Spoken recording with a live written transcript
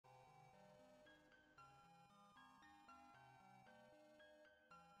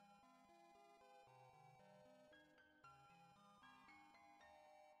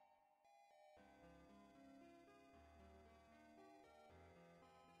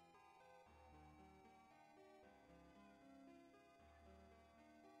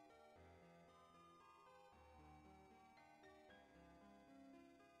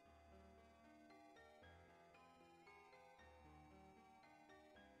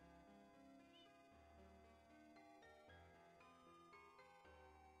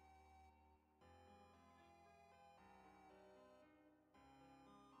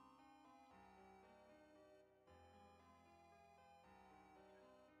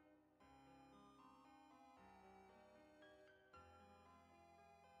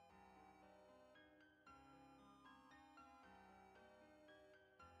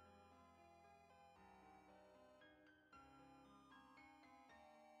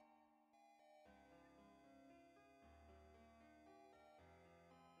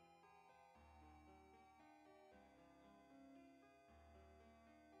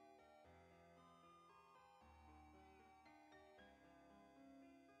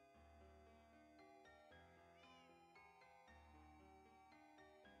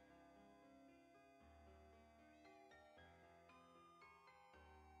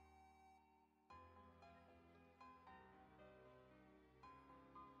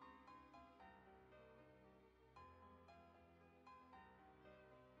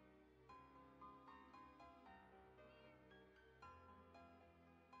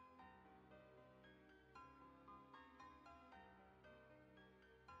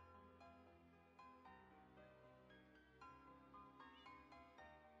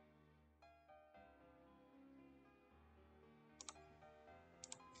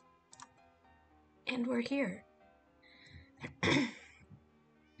And we're here.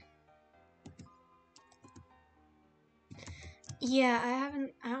 Yeah,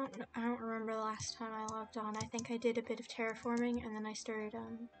 I don't remember the last time I logged on. I think I did a bit of terraforming and then I started,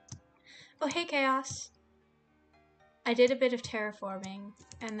 oh, hey, Chaos! I did a bit of terraforming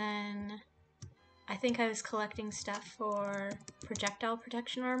and then I think I was collecting stuff for projectile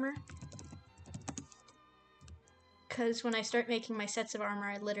protection armor. Because when I start making my sets of armor,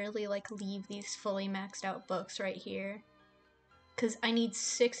 I literally, like, leave these fully maxed out books right here. Because I need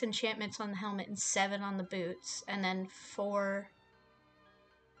 6 enchantments on the helmet and 7 on the boots, and then 4...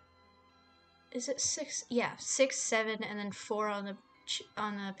 Is it 6? Yeah, 6, 7, and then 4 on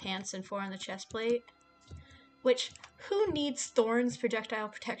the pants and 4 on the chest plate. Which, who needs Thorn's projectile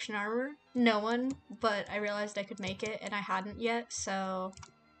protection armor? No one, but I realized I could make it, and I hadn't yet, so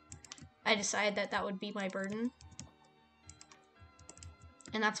I decided that that would be my burden.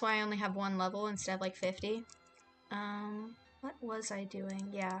 And that's why I only have 1 level instead of like 50. What was I doing?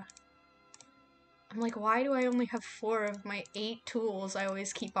 Yeah. I'm like, why do I only have 4 of my 8 tools I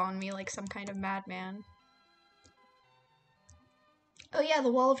always keep on me like some kind of madman? Oh yeah,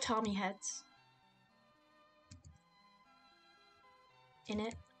 the wall of Tommy heads. In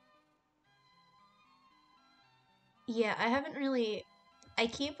it. Yeah, I haven't really... I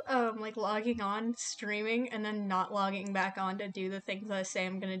keep, like, logging on, streaming, and then not logging back on to do the things I say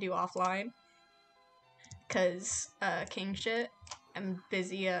I'm gonna do offline. Cause, king shit. I'm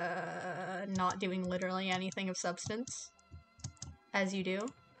busy, not doing literally anything of substance. As you do.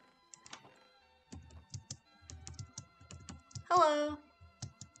 Hello!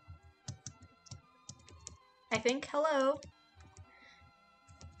 I think hello.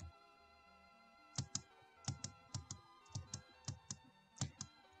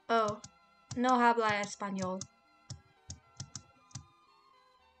 Oh. No habla español.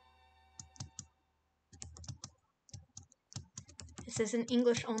 This is an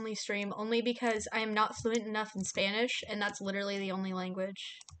English-only stream, only because I am not fluent enough in Spanish, and that's literally the only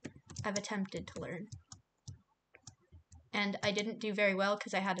language I've attempted to learn. And I didn't do very well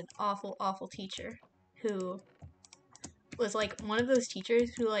because I had an awful, awful teacher who was, like, one of those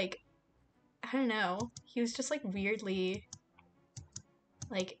teachers who, like, I don't know, he was just, like, weirdly,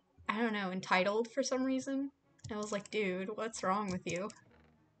 like, I don't know, entitled for some reason. And I was like, dude, what's wrong with you?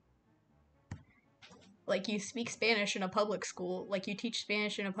 Like, you speak Spanish in a public school. Like, you teach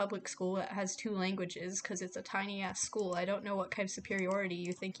Spanish in a public school that has 2 languages because it's a tiny-ass school. I don't know what kind of superiority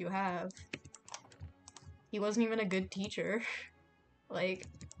you think you have. He wasn't even a good teacher. Like,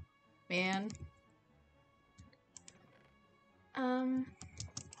 man.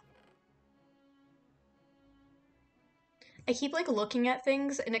 I keep, like, looking at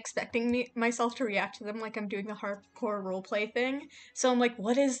things and expecting myself to react to them like I'm doing the hardcore roleplay thing. So I'm like,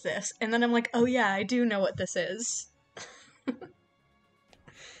 what is this? And then I'm like, oh yeah, I do know what this is.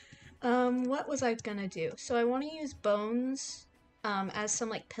 What was I gonna do? So I want to use bones, as some,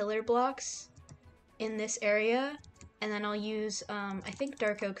 like, pillar blocks in this area. And then I'll use, I think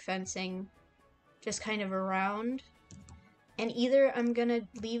dark oak fencing just kind of around. And either I'm gonna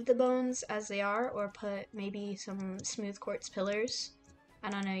leave the bones as they are, or put maybe some smooth quartz pillars. I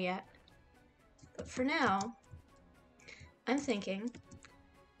don't know yet. But for now, I'm thinking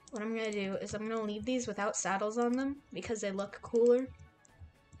what I'm gonna do is I'm gonna leave these without saddles on them because they look cooler.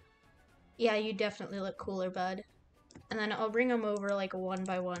 Yeah, you definitely look cooler, bud. And then I'll bring them over like 1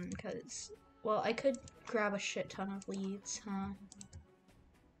 by 1 because, well, I could grab a shit ton of leads, huh?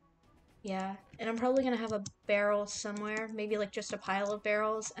 Yeah, and I'm probably gonna have a barrel somewhere, maybe like just a pile of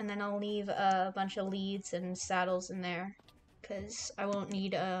barrels, and then I'll leave a bunch of leads and saddles in there, because I won't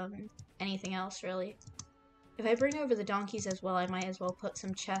need anything else really. If I bring over the donkeys as well, I might as well put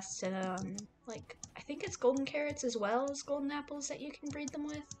some chests and like, I think it's golden carrots as well as golden apples that you can breed them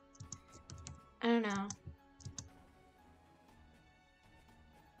with. I don't know.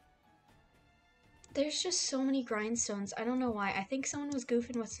 There's just so many grindstones. I don't know why. I think someone was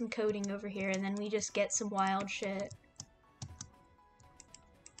goofing with some coding over here and then we just get some wild shit.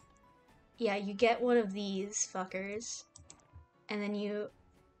 Yeah, you get one of these fuckers. And then you...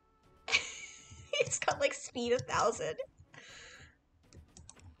 It's got like speed 1000.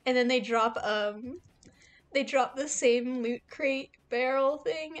 And then they drop the same loot crate barrel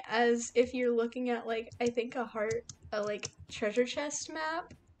thing as if you're looking at like, I think a like treasure chest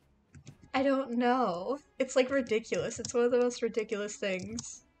map. I don't know. It's like ridiculous. It's one of the most ridiculous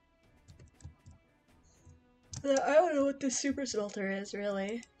things. I don't know what this super smelter is,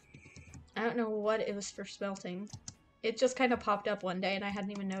 really. I don't know what it was for smelting. It just kind of popped up one day and I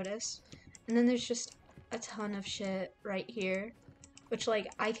hadn't even noticed. And then there's just a ton of shit right here. Which,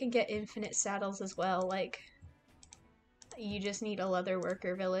 like, I could get infinite saddles as well. Like, you just need a leather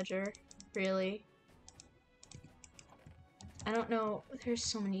worker villager, really. I don't know. There's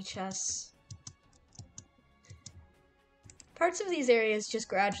so many chests. Parts of these areas just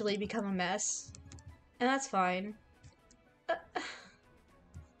gradually become a mess. And that's fine.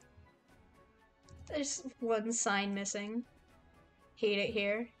 There's one sign missing. Hate it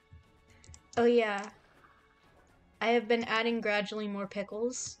here. Oh yeah. I have been adding gradually more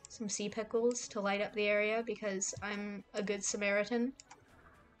pickles, some sea pickles, to light up the area because I'm a good Samaritan.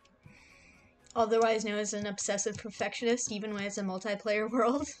 Otherwise known as an obsessive perfectionist, even when it's a multiplayer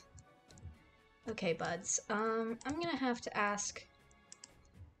world. Okay, buds. I'm gonna have to ask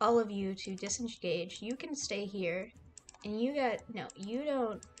all of you to disengage. You can stay here. And you got... No, you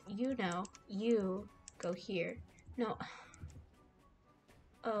don't... You know. You go here. No.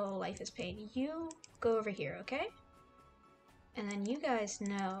 Oh, life is pain. You go over here, okay? And then you guys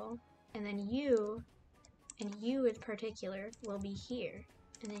know. And then you, and you in particular, will be here.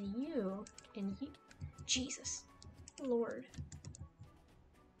 And then you, and you... Jesus. Lord.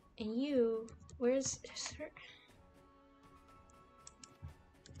 And you... Where's...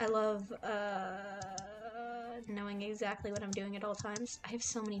 I love, knowing exactly what I'm doing at all times. I have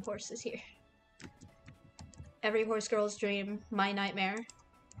so many horses here. Every horse girl's dream, my nightmare.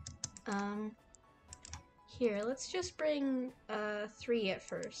 Here, let's just bring, 3 at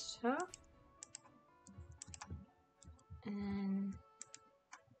first, huh? And then...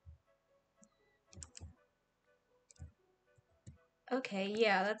 Okay,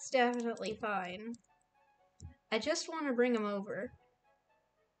 yeah, that's definitely fine. I just want to bring them over.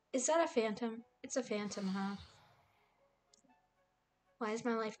 Is that a phantom? It's a phantom, huh? Why is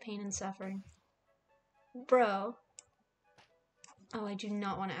my life pain and suffering? Bro. Oh, I do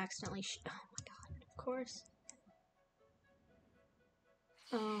not want to accidentally oh my god, of course.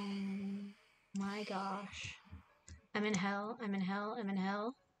 Oh my gosh. I'm in hell, I'm in hell, I'm in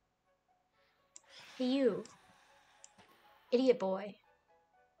hell. Hey you. Idiot boy.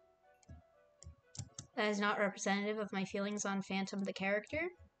 That is not representative of my feelings on Phantom the character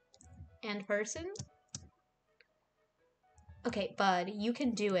and person. Okay, bud, you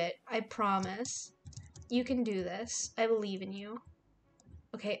can do it. I promise. You can do this. I believe in you.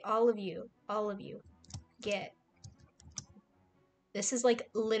 Okay, all of you, get. This is like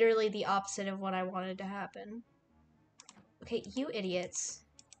literally the opposite of what I wanted to happen. Okay, you idiots.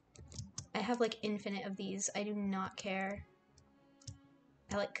 I have like infinite of these. I do not care.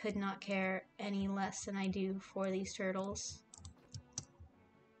 I like could not care any less than I do for these turtles.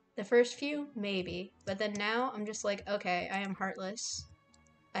 The first few, maybe. But then now, I'm just like, okay, I am heartless.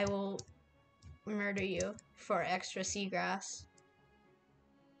 I will murder you for extra seagrass.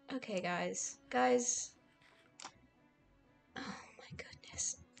 Okay, guys. Guys. Oh my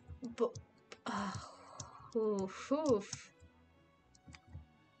goodness. But, oof, oof.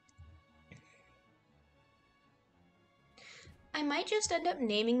 I might just end up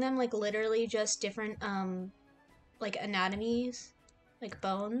naming them like literally just different, like anatomies, like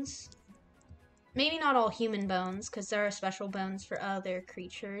bones. Maybe not all human bones, because there are special bones for other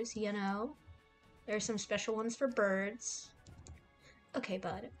creatures, you know? There are some special ones for birds. Okay,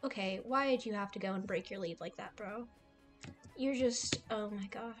 bud. Okay, why did you have to go and break your lead like that, bro? You're just... Oh my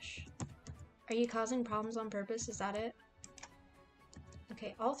gosh. Are you causing problems on purpose? Is that it?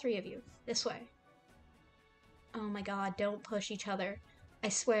 Okay, all 3 of you. This way. Oh my god, don't push each other. I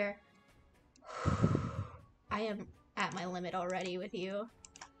swear. I am at my limit already with you.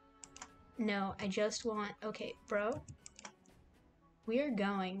 No, I just want... Okay, bro. We're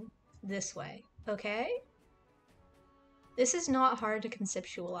going this way, okay? This is not hard to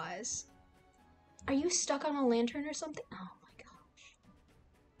conceptualize. Are you stuck on a lantern or something? Oh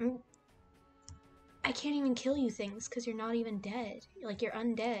my gosh. I can't even kill you things because you're not even dead. Like, you're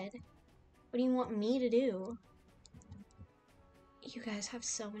undead. What do you want me to do? You guys have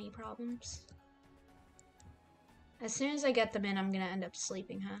so many problems. As soon as I get them in, I'm gonna end up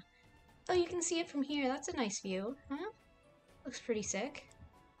sleeping, huh? Oh, you can see it from here. That's a nice view, huh? Looks pretty sick.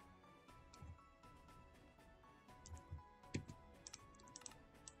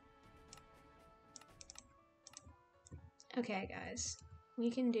 Okay, guys. We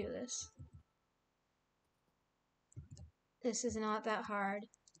can do this. This is not that hard.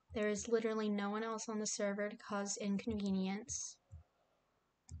 There is literally no one else on the server to cause inconvenience.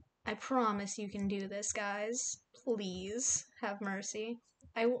 I promise you can do this, guys. Please, have mercy.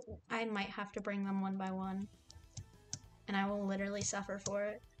 I might have to bring them one by one. And I will literally suffer for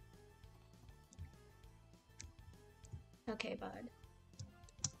it. Okay, bud.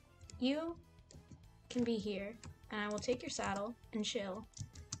 You can be here. and I will take your saddle and chill.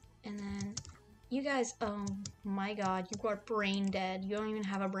 And then you guys, oh my god, you are brain dead. You don't even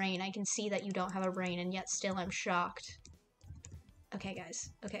have a brain. I can see that you don't have a brain, and yet still I'm shocked. Okay,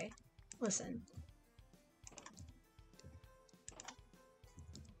 guys. Okay. Listen.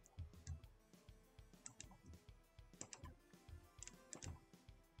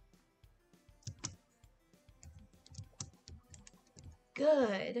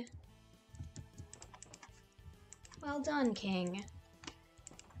 Good. Well done, King.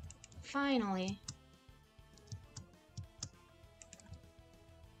 Finally.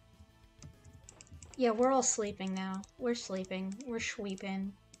 Yeah, we're all sleeping now. We're sleeping. We're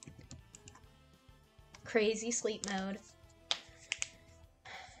sweeping. Crazy sleep mode.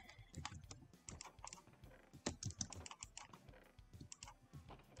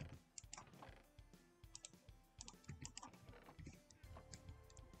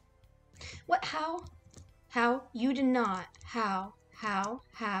 What? How? How? You did not. How? How?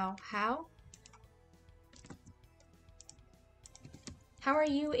 How? How? How are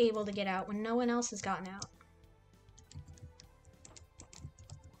you able to get out when no one else has gotten out?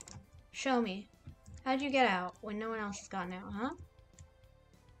 Show me. How'd you get out when no one else has gotten out, huh?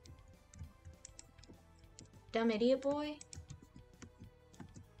 Dumb idiot boy?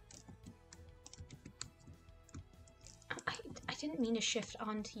 I didn't mean to shift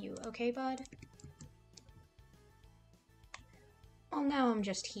onto you, okay, bud? Well, now I'm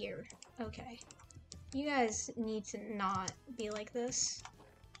just here. Okay. You guys need to not be like this.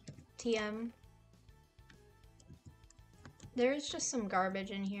 TM. There's just some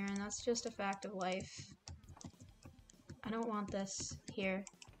garbage in here, and that's just a fact of life. I don't want this here.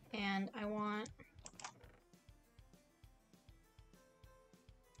 And I want...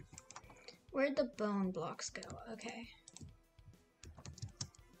 Where'd the bone blocks go? Okay.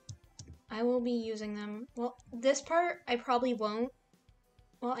 I will be using them. Well, this part I probably won't.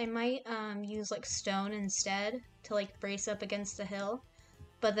 Well, I might use like stone instead to like brace up against the hill.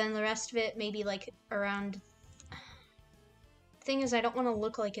 But then the rest of it maybe like around... Thing is, I don't want to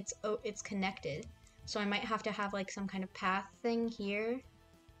look like it's connected. So I might have to have like some kind of path thing here.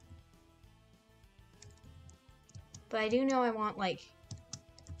 But I do know I want like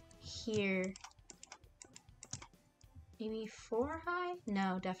here. Maybe 4 high?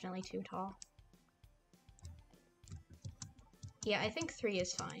 No, definitely too tall. Yeah, I think 3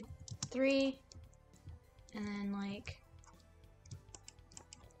 is fine. 3, and then like...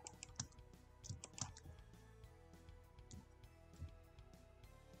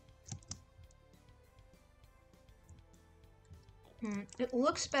 It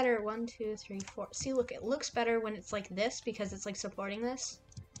looks better, 1, 2, 3, 4. See, look, it looks better when it's like this because it's like supporting this.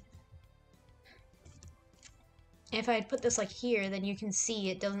 If I put this like here, then you can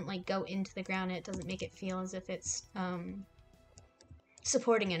see it doesn't like go into the ground. It doesn't make it feel as if it's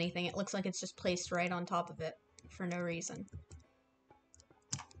supporting anything. It looks like it's just placed right on top of it for no reason.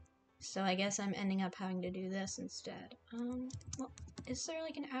 So I guess I'm ending up having to do this instead. Well, is there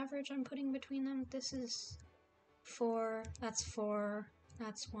like an average I'm putting between them? This is 4, that's 4,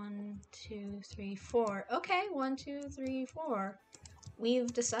 that's 1, 2, 3, 4. Okay, 1, 2, 3, 4.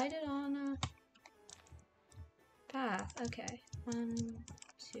 We've decided on a path. Okay, 1,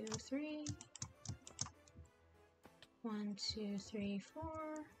 2, 3. 1, 2, 3, 4.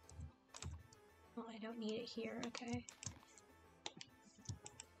 Well, I don't need it here. Okay.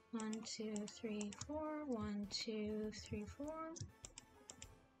 1, 2, 3, 4. 1, 2, 3, 4.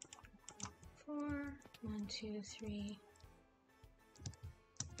 4. 1, 2, 3.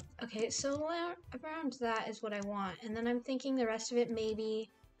 Okay, so around that is what I want, and then I'm thinking the rest of it maybe.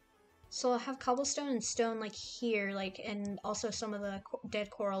 So I'll have cobblestone and stone like here, like, and also some of the dead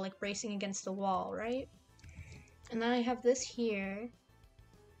coral like bracing against the wall, right? And then I have this here,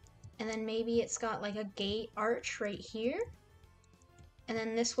 and then maybe it's got like a gate arch right here, and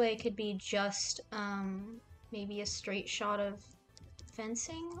then this way it could be just maybe a straight shot of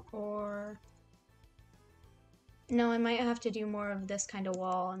fencing, or no, I might have to do more of this kind of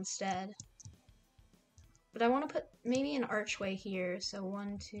wall instead. But I want to put maybe an archway here, so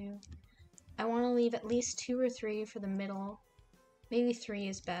 1, 2. I want to leave at least 2 or 3 for the middle. Maybe 3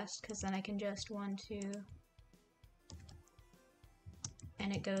 is best, because then I can just 1, 2.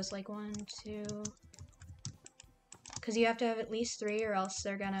 And it goes like 1, 2. Because you have to have at least 3 or else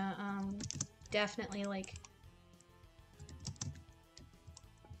they're gonna definitely like...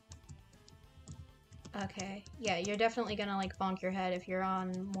 Okay, yeah, you're definitely gonna like bonk your head if you're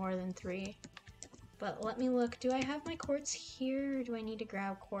on more than 3. But let me look. Do I have my quartz here, or do I need to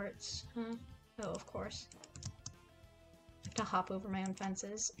grab quartz? Huh? Oh, of course. I have to hop over my own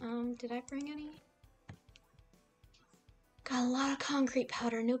fences. Did I bring any? Got a lot of concrete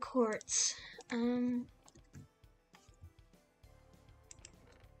powder, no quartz.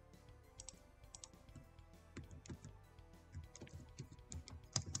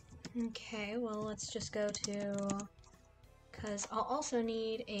 Okay, well, let's just go to... Because I'll also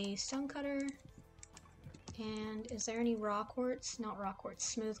need a stone cutter. And is there any raw quartz? Not raw quartz,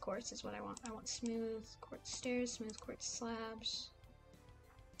 smooth quartz is what I want. I want smooth quartz stairs, smooth quartz slabs.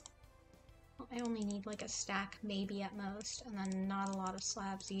 Well, I only need like a stack maybe at most, and then not a lot of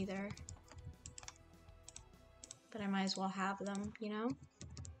slabs either. But I might as well have them, you know?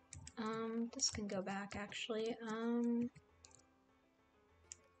 This can go back actually.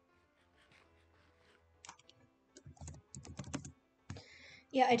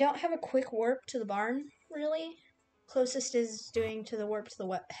 Yeah, I don't have a quick warp to the barn, really. Closest is doing to the warp to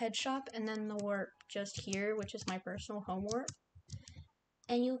the head shop, and then the warp just here, which is my personal home warp.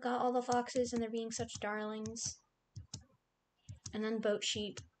 And you got all the foxes, and they're being such darlings. And then boat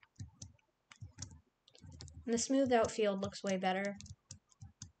sheep. And the smoothed out field looks way better.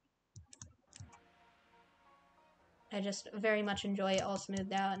 I just very much enjoy it all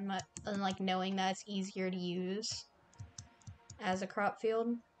smoothed out, and like knowing that it's easier to use as a crop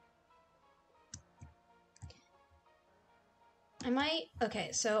field.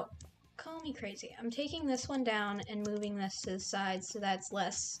 Okay, so call me crazy. I'm taking this one down and moving this to the side so that's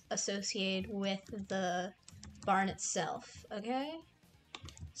less associated with the barn itself, okay?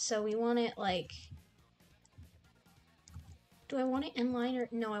 So we want it like, do I want it in line or,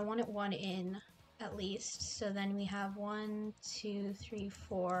 no, I want it one in at least. So then we have 1, 2, 3,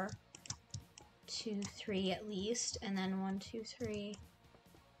 4, 2, 3 at least, and then 1, 2, 3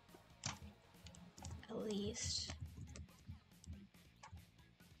 at least.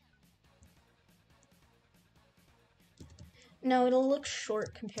 No, it'll look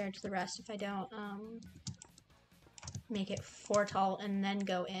short compared to the rest if I don't make it 4 tall and then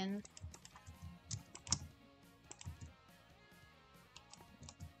go in.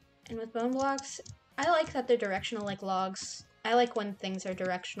 And with bone blocks, I like that they're directional like logs. I like when things are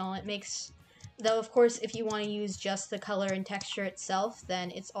directional. It makes, though of course if you want to use just the color and texture itself,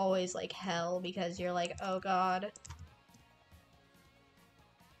 then it's always like hell because you're like, oh god.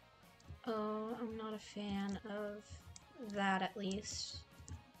 Oh, I'm not a fan of that at least.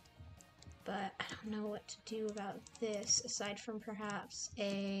 But I don't know what to do about this aside from perhaps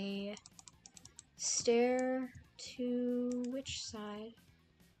a stair to which side?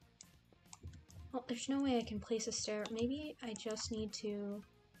 Well, there's no way I can place a stair. Maybe I just need to...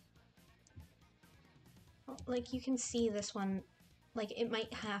 Well, like, you can see this one, like, it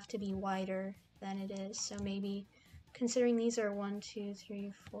might have to be wider than it is, so maybe, considering these are 1, 2,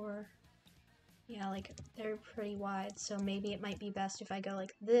 3, 4... Yeah, like, they're pretty wide, so maybe it might be best if I go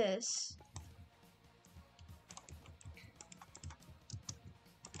like this.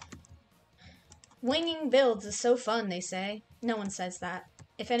 Winging builds is so fun, they say. No one says that.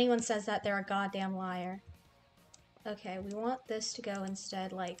 If anyone says that, they're a goddamn liar. Okay, we want this to go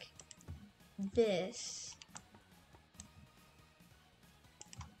instead like this.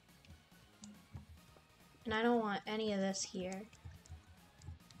 And I don't want any of this here.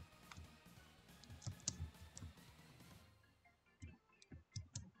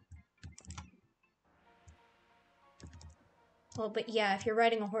 Well, but yeah, if you're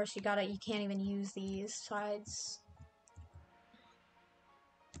riding a horse, you can't even use these sides.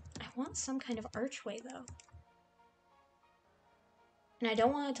 I want some kind of archway, though. And I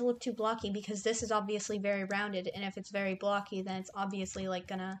don't want it to look too blocky, because this is obviously very rounded, and if it's very blocky, then it's obviously, like,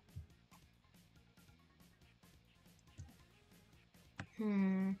 gonna...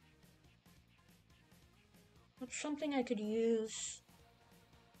 What's something I could use?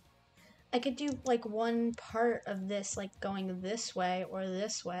 I could do, like, one part of this, like, going this way or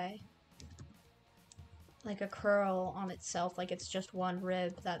this way. Like a curl on itself, like it's just one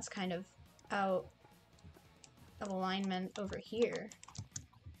rib that's kind of out of alignment over here.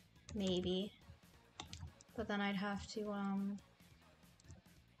 Maybe. But then I'd have to,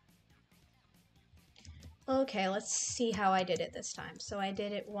 Okay, let's see how I did it this time. So I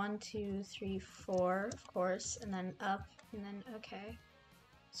did it 1, 2, 3, 4, of course, and then up, and then, okay.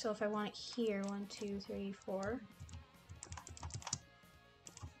 So if I want it here, 1, 2, 3, 4.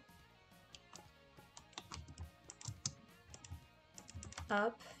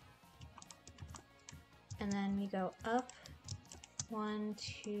 Up. And then we go up. 1,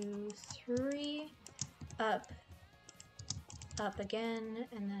 2, 3. Up. Up again,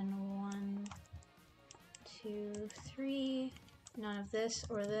 and then 1, 2, 3. None of this,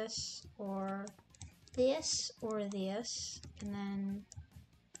 or this, or this, or this. And then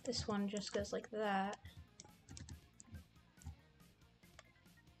this one just goes like that.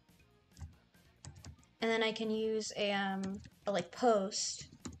 And then I can use a like post,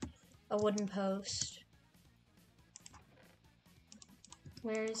 a wooden post.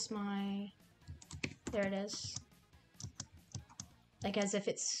 Where's my, there it is. Like as if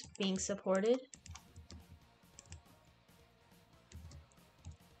it's being supported.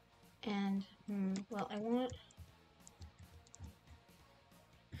 And, well, I want,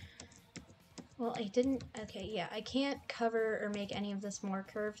 well, I didn't, okay, yeah, I can't cover or make any of this more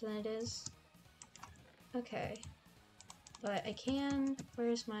curved than it is. Okay, but I can,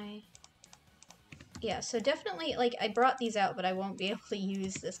 where's my, yeah, so definitely, like, I brought these out, but I won't be able to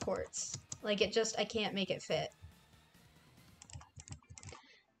use this quartz. Like, it just, I can't make it fit.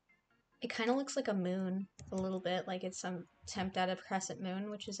 It kind of looks like a moon, a little bit, like it's some attempt at a crescent moon,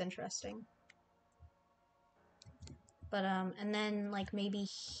 which is interesting. But, and then, like, maybe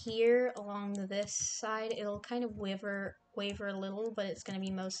here along this side, it'll kind of waver a little, but it's gonna be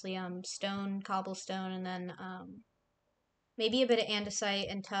mostly, stone, cobblestone, and then, maybe a bit of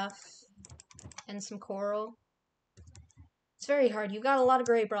andesite and tuff, and some coral. It's very hard. You've got a lot of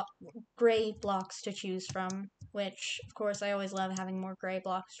gray blocks to choose from, which, of course, I always love having more gray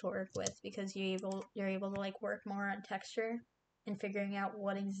blocks to work with, because you're able to, like, work more on texture, and figuring out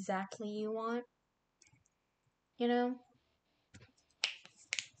what exactly you want. You know?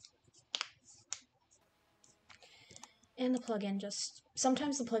 And the plugin just,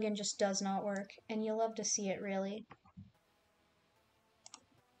 sometimes the plugin just does not work, and you'll love to see it, really.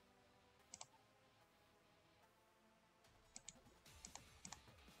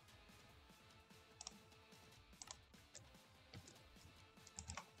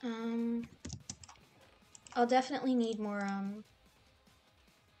 I'll definitely need more,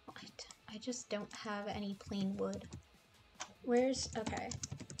 I just don't have any plain wood. Where's, okay.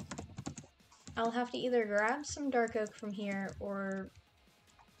 I'll have to either grab some dark oak from here, or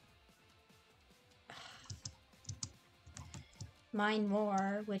mine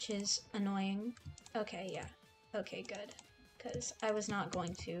more, which is annoying. Okay, yeah. Okay, good. Because I was not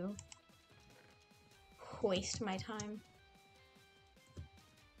going to waste my time.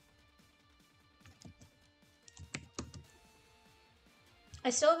 I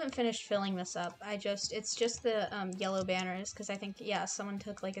still haven't finished filling this up. It's just the yellow banners, because I think, yeah, someone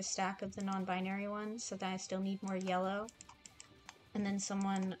took like a stack of the non-binary ones, so then I still need more yellow. And then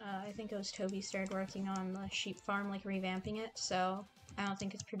someone, I think it was Toby, started working on the sheep farm, like revamping it, so I don't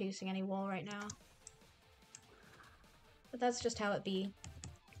think it's producing any wool right now. But that's just how it be.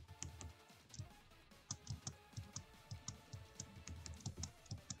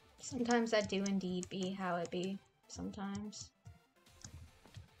 Sometimes that do indeed be how it be. Sometimes.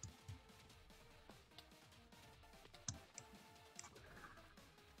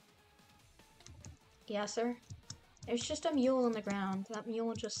 Yeah, sir? There's just a mule on the ground. That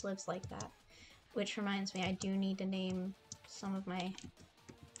mule just lives like that. Which reminds me, I do need to name some of my,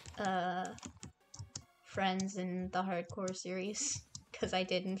 friends in the hardcore series. Because I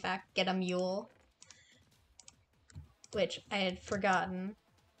did, in fact, get a mule. Which I had forgotten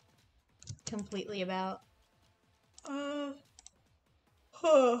completely about. Huh.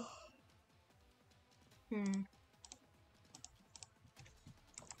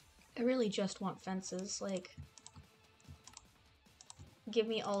 I really just want fences, like, give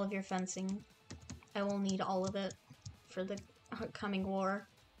me all of your fencing. I will need all of it for the coming war.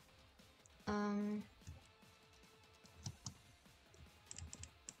 I'm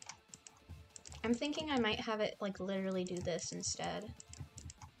thinking I might have it, like, literally do this instead.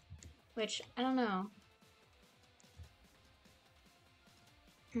 Which, I don't know.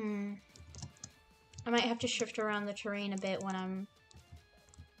 I might have to shift around the terrain a bit when I'm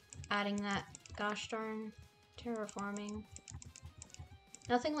adding that gosh darn terraforming.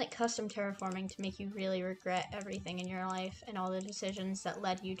 Nothing like custom terraforming to make you really regret everything in your life and all the decisions that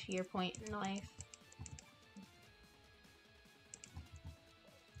led you to your point in life.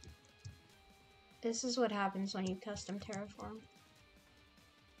 This is what happens when you custom terraform.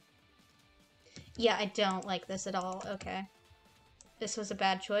 Yeah, I don't like this at all. Okay. This was a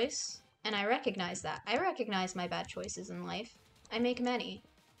bad choice, and I recognize that. I recognize my bad choices in life. I make many.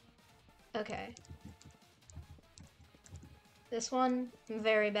 Okay. This one,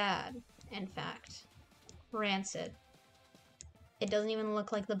 very bad, in fact. Rancid. It doesn't even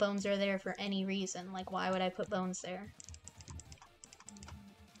look like the bones are there for any reason. Like, why would I put bones there?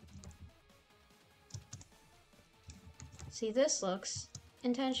 See, this looks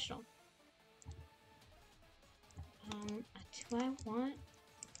intentional. Do I want...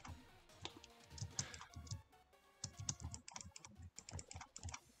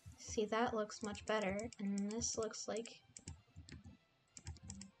 See, that looks much better, and this looks like...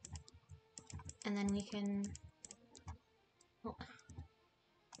 and then we can... Well,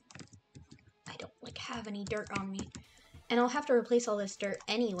 I don't, like, have any dirt on me. And I'll have to replace all this dirt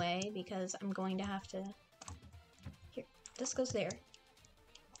anyway, because I'm going to have to... Here, this goes there.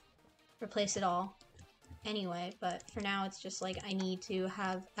 Replace it all. Anyway, but for now it's just like I need to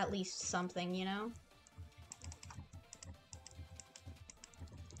have at least something, you know?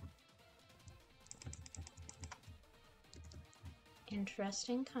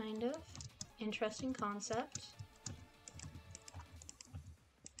 Interesting, kind of. Interesting concept.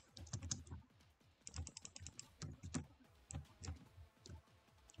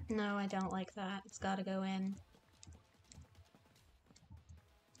 No, I don't like that. It's gotta go in.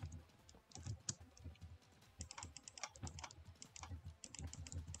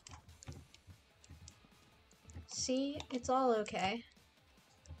 See? It's all okay.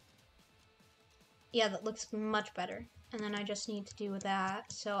 Yeah, that looks much better. And then I just need to do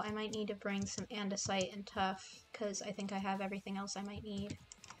that. So I might need to bring some andesite and tuff, because I think I have everything else I might need.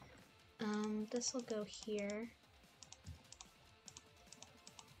 This will go here.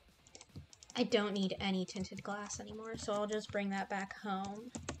 I don't need any tinted glass anymore, so I'll just bring that back home.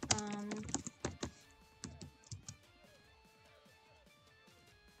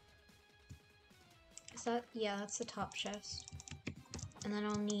 Is that, yeah, that's the top chest. And then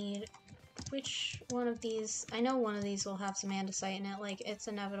I'll need, which one of these, I know one of these will have some andesite in it, like, it's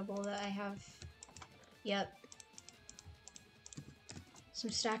inevitable that I have, yep.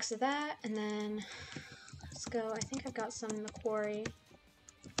 Some stacks of that, and then, let's go, I think I've got some in the quarry.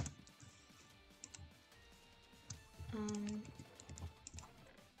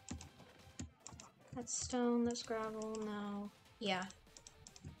 That's stone, that's gravel, no. Yeah.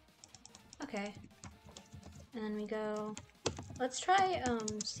 Okay. And then we go... Let's try,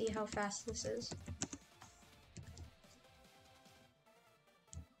 see how fast this is.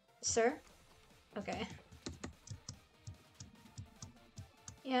 Sir? Okay.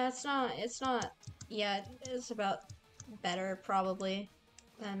 Yeah, it's not... Yeah, it's about better, probably,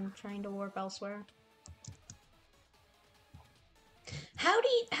 than trying to warp elsewhere.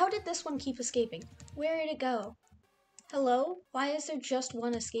 How did this one keep escaping? Where did it go? Hello? Why is there just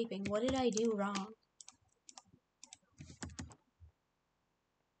one escaping? What did I do wrong?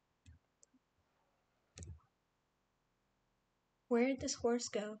 Where did this horse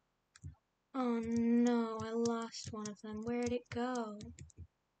go? Oh no, I lost one of them. Where did it go?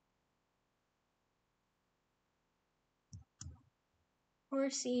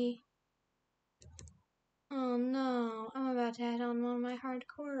 Horsey. Oh no, I'm about to head on one of my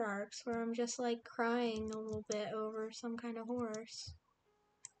hardcore arcs where I'm just like crying a little bit over some kind of horse.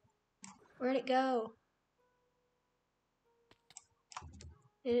 Where'd it go?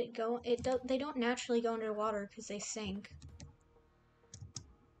 Did it go? They don't naturally go underwater because they sink.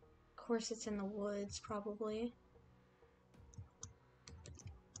 Of course it's in the woods, probably.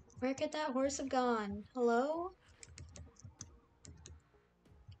 Where could that horse have gone? Hello?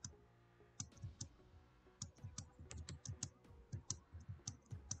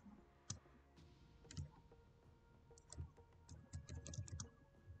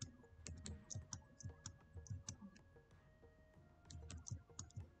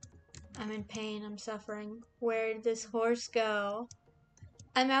 I'm in pain, I'm suffering. Where did this horse go?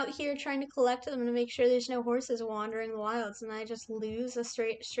 I'm out here trying to collect them to make sure there's no horses wandering the wilds, and I just lose a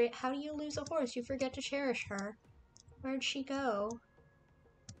straight... How do you lose a horse? You forget to cherish her. Where'd she go?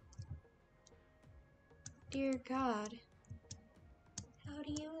 Dear God. How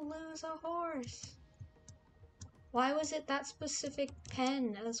do you lose a horse? Why was it that specific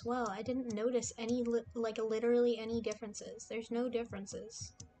pen as well? I didn't notice any, like, literally any differences. There's no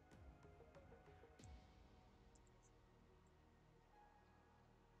differences.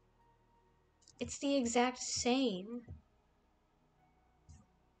 It's the exact same.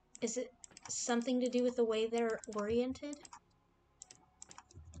 Is it something to do with the way they're oriented?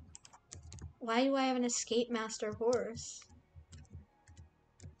 Why do I have an escape master horse?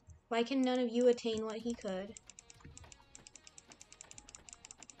 Why can none of you attain what he could?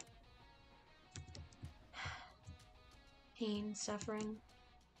 Pain, suffering.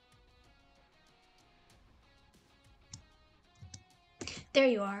 There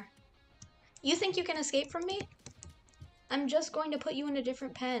you are. You think you can escape from me? I'm just going to put you in a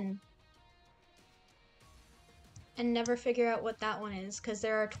different pen. And never figure out what that one is, because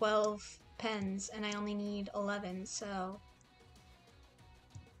there are 12 pens, and I only need 11, so...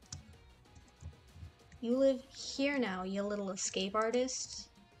 You live here now, you little escape artist.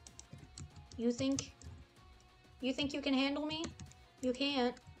 You think you can handle me? You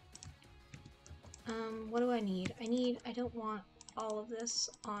can't. What do I need? I don't want all of this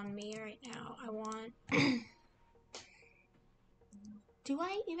on me right now. I want... Do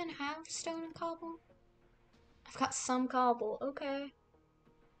I even have stone and cobble? I've got some cobble, okay.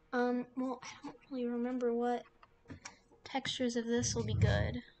 Well, I don't really remember what textures of this will be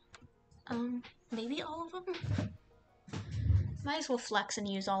good. Maybe all of them? Might as well flex and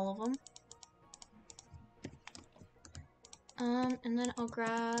use all of them. And then I'll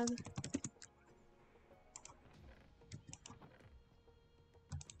grab...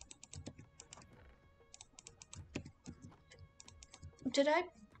 Did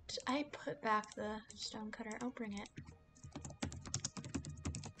I put back the stone cutter? I'll bring it.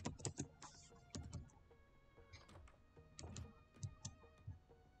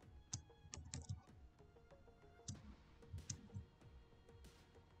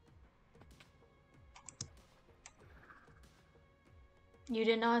 You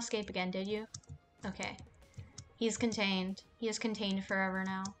did not escape again, did you? Okay. He's contained. He is contained forever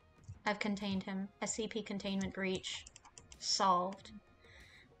now. I've contained him. SCP containment breach. Solved.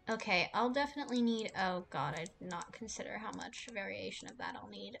 Okay, I'll definitely need... Oh god, I did not consider how much variation of that I'll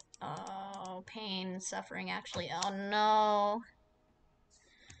need. Oh, pain, suffering, actually. Oh no.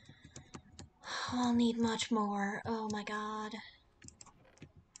 I'll need much more. Oh my god.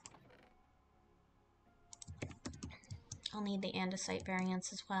 I'll need the andesite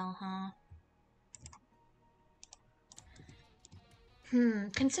variants as well, huh?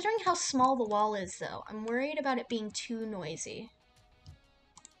 Considering how small the wall is, though, I'm worried about it being too noisy.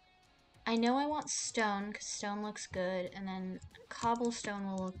 I know I want stone, because stone looks good, and then cobblestone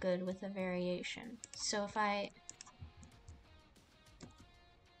will look good with a variation. So if I...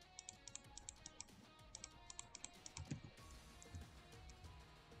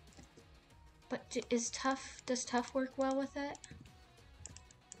 But does tough work well with it?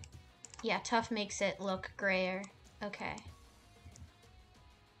 Yeah, tough makes it look grayer. Okay.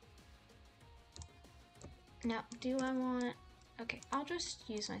 Now, do I want... Okay, I'll just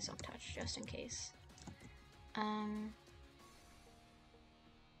use my silk touch, just in case.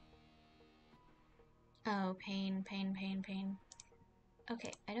 Oh, pain.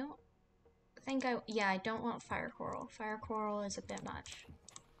 Okay, I don't think yeah, I don't want fire coral. Fire coral is a bit much.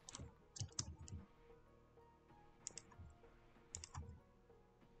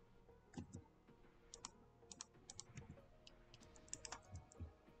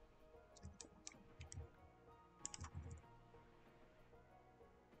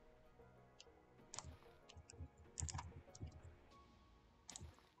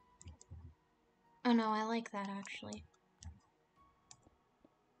 Oh no, I like that actually.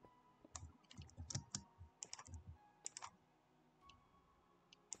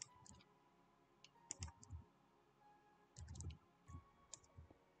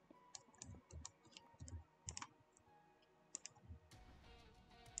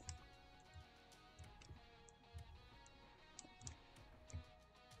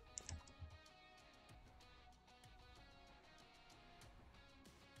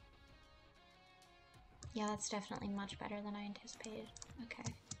 Yeah, that's definitely much better than I anticipated. Okay.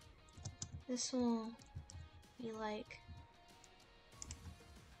 This will be like...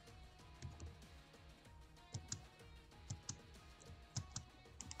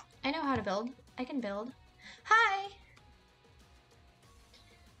 I know how to build. I can build. Hi!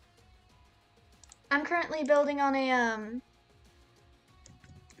 I'm currently building on a,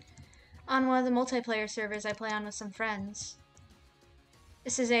 on one of the multiplayer servers I play on with some friends.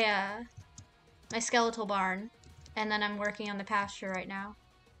 This is a, my skeletal barn, and then I'm working on the pasture right now.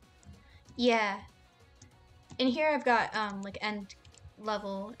 Yeah. In here I've got, like, end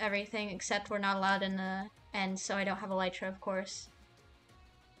level everything, except we're not allowed in the end, so I don't have elytra, of course.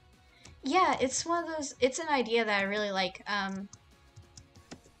 Yeah, it's one of those, it's an idea that I really like. I'm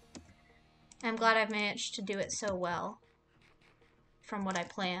glad I've managed to do it so well from what I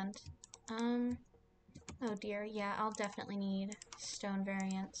planned. Oh dear, yeah, I'll definitely need stone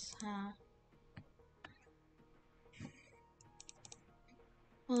variants, huh?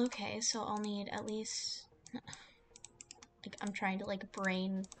 Well, okay, so I'll need at least... Like, I'm trying to, like,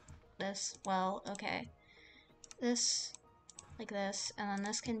 brain this. Well, okay. This, like this, and then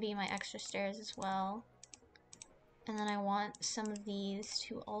this can be my extra stairs as well. And then I want some of these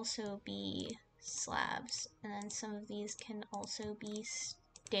to also be slabs. And then some of these can also be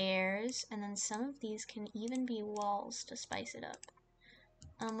stairs. And then some of these can even be walls to spice it up.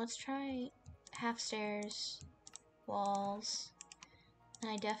 Let's try half stairs, walls. And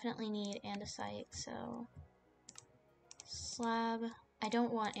I definitely need andesite, so... Slab. I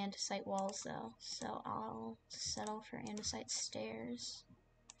don't want andesite walls though, so I'll settle for andesite stairs.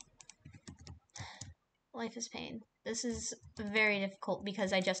 Life is pain. This is very difficult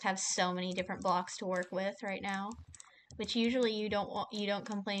because I just have so many different blocks to work with right now. Which usually you don't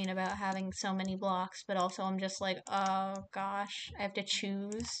complain about having so many blocks, but also I'm just like, oh gosh, I have to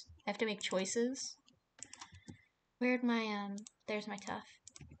choose. I have to make choices. Where'd my there's my tuff.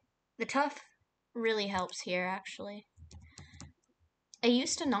 The tuff really helps here actually. I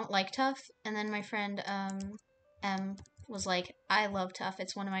used to not like tuff, and then my friend M was like, I love tuff,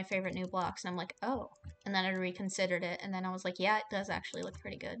 it's one of my favorite new blocks, and I'm like, oh. And then I reconsidered it, and then I was like, yeah, it does actually look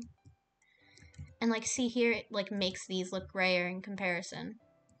pretty good. And like, see here, it like makes these look grayer in comparison.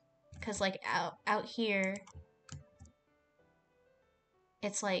 Cause like out here,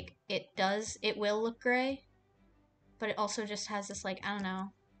 it's like, it will look gray, but it also just has this like, I don't know,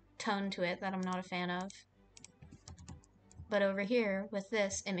 tone to it that I'm not a fan of. But over here, with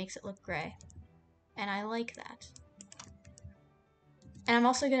this, it makes it look gray. And I like that. And I'm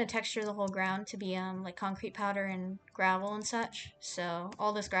also gonna texture the whole ground to be like concrete powder and gravel and such. So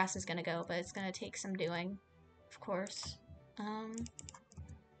all this grass is gonna go, but it's gonna take some doing, of course.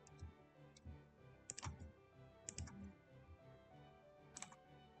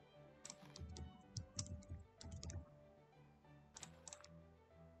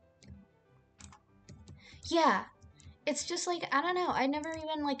 Yeah, it's just like, I don't know, I never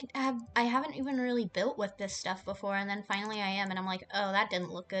even like I haven't even really built with this stuff before, and then finally I am, and I'm like, oh, that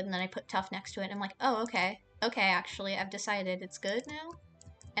didn't look good, and then I put tough next to it, and I'm like, oh, okay, actually, I've decided it's good now,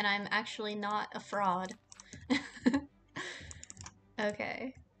 and I'm actually not a fraud.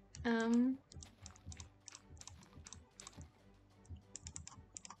 Okay,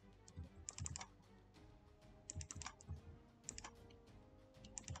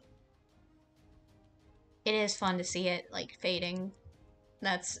 it is fun to see it, like, fading.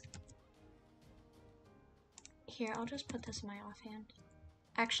 That's... Here, I'll just put this in my offhand.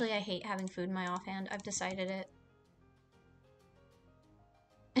 Actually, I hate having food in my offhand. I've decided it.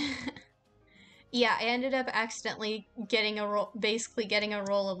 Yeah, I ended up accidentally getting a role, basically getting a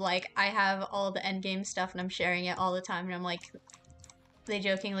role of like, I have all the endgame stuff and I'm sharing it all the time, and I'm like, they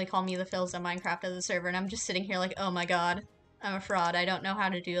jokingly call me the Phils on Minecraft of the server, and I'm just sitting here like, oh my god, I'm a fraud. I don't know how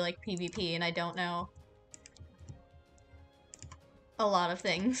to do like PvP, and I don't know a lot of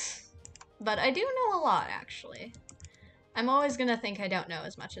things. But I do know a lot, actually. I'm always gonna think I don't know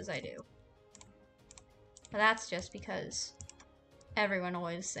as much as I do. But that's just because everyone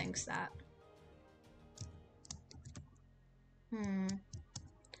always thinks that.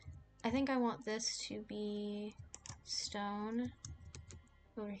 I think I want this to be stone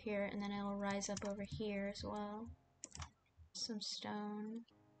over here, and then it'll rise up over here as well. Some stone.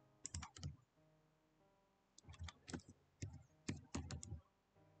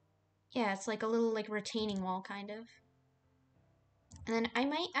 Yeah, it's like a little like retaining wall kind of. And then I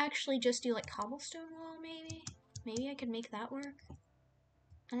might actually just do like cobblestone wall maybe? Maybe I could make that work?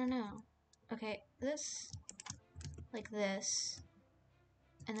 I don't know. Okay, this, like this.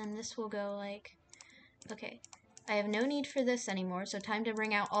 And then this will go like, okay. I have no need for this anymore, so time to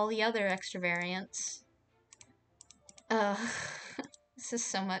bring out all the other extra variants. This is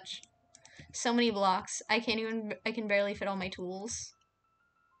so much. So many blocks. I can barely fit all my tools.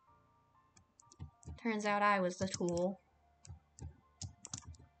 Turns out I was the tool.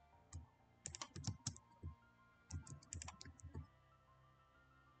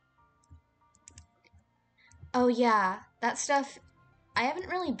 Oh yeah, that stuff, I haven't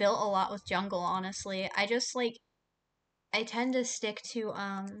really built a lot with jungle, honestly. I just like, I tend to stick to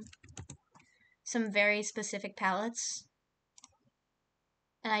some very specific palettes.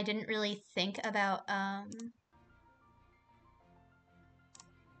 And I didn't really think about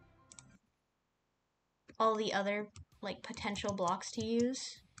all the other like potential blocks to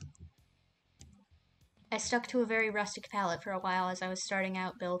use. I stuck to a very rustic palette for a while as I was starting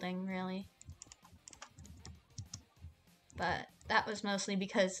out building, really. But that was mostly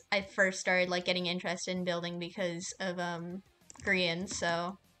because I first started like getting interested in building because of Grian,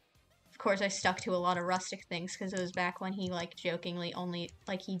 so of course I stuck to a lot of rustic things because it was back when he like jokingly only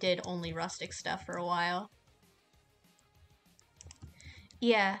like he did only rustic stuff for a while.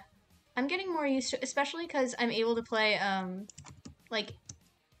 Yeah, I'm getting more used to, especially because I'm able to play like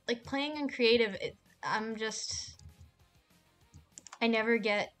playing in creative. I never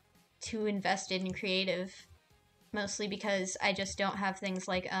get too invested in creative. Mostly because I just don't have things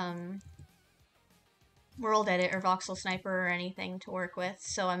like World Edit or Voxel Sniper or anything to work with,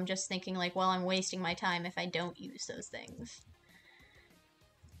 so I'm just thinking like, well, I'm wasting my time if I don't use those things.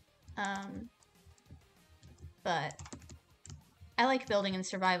 But I like building in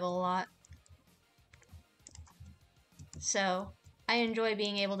survival a lot. So I enjoy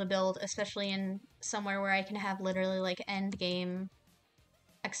being able to build, especially in somewhere where I can have literally like end game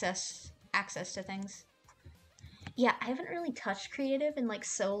access to things. Yeah, I haven't really touched creative in like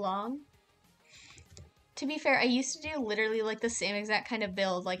so long. To be fair, I used to do literally like the same exact kind of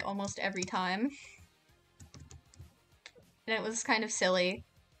build like almost every time. And it was kind of silly.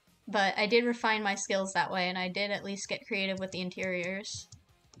 But I did refine my skills that way, and I did at least get creative with the interiors.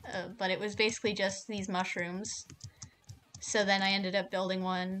 But it was basically just these mushrooms. So then I ended up building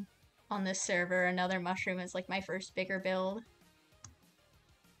one on this server. Another mushroom is like my first bigger build.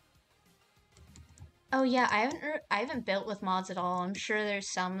 Oh yeah, I haven't built with mods at all. I'm sure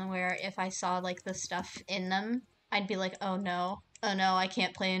there's some where if I saw like the stuff in them, I'd be like, oh no, I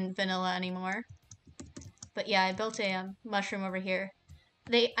can't play in vanilla anymore. But yeah, I built a mushroom over here.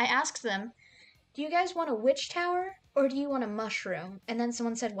 I asked them, do you guys want a witch tower or do you want a mushroom? And then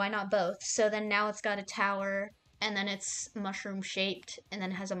someone said, why not both? So then now it's got a tower and then it's mushroom shaped and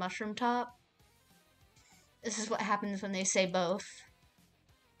then has a mushroom top. This is what happens when they say both.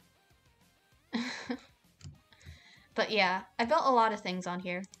 But yeah, I built a lot of things on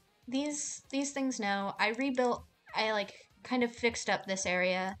here. These things know. I like kind of fixed up this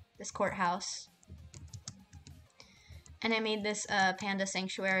area, this courthouse. And I made this panda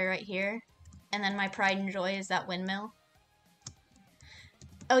sanctuary right here. And then my pride and joy is that windmill.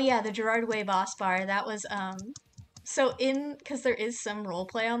 Oh yeah, the Gerard Way boss bar, that was, so cause there is some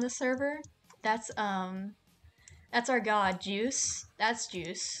roleplay on the server, that's our god, Juice. That's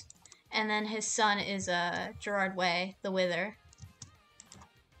Juice. And then his son is, Gerard Way, the Wither,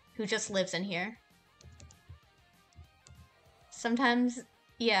 who just lives in here. Sometimes,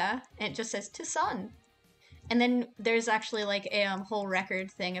 yeah, and it just says, to son. And then there's actually like a whole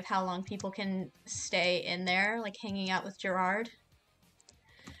record thing of how long people can stay in there, like hanging out with Gerard,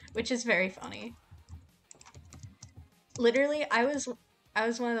 which is very funny. Literally, I was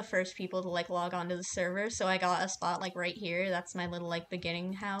one of the first people to like log onto the server, so I got a spot like right here. That's my little like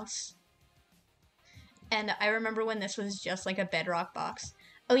beginning house. And I remember when this was just like a bedrock box.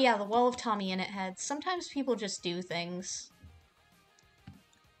 Oh yeah, the wall of Tommy in it had. Sometimes people just do things.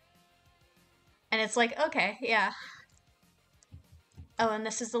 And it's like, okay, yeah. Oh, and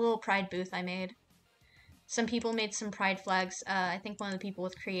this is the little pride booth I made. Some people made some pride flags. I think one of the people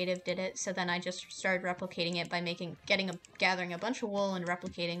with creative did it, so then I just started replicating it by gathering a bunch of wool and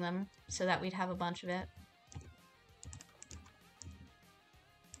replicating them so that we'd have a bunch of it.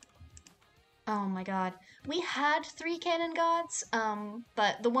 Oh my god. We had 3 cannon gods,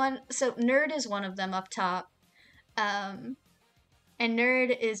 but so Nerd is one of them up top. And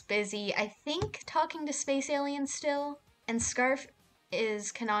Nerd is busy, I think, talking to space aliens still. And Scarf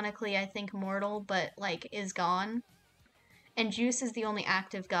is canonically, I think, mortal, but, like, is gone. And Juice is the only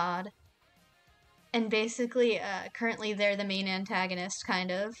active god. And basically, currently they're the main antagonist,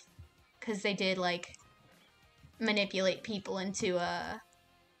 kind of. Because they did, like, manipulate people into,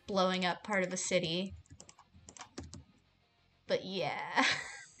 blowing up part of a city. But yeah.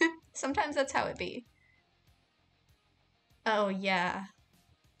 Sometimes that's how it be. Oh, yeah.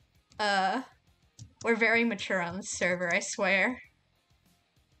 We're very mature on this server, I swear.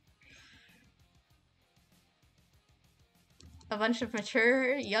 A bunch of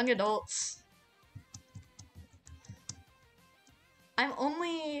mature young adults. I'm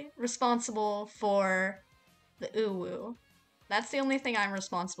only responsible for the uwu. That's the only thing I'm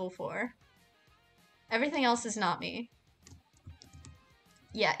responsible for. Everything else is not me.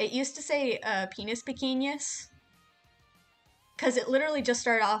 Yeah, it used to say, penis pequeños. Because it literally just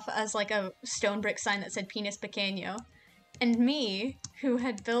started off as like a stone brick sign that said penis pequeño. And me, who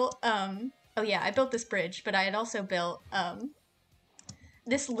had built, oh yeah, I built this bridge, but I had also built,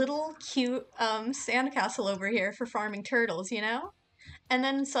 this little cute, sandcastle over here for farming turtles, you know? And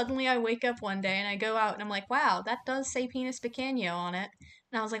then suddenly I wake up one day and I go out and I'm like, wow, that does say penis pequeño on it.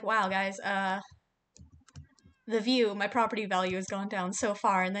 And I was like, wow, guys, my property value has gone down so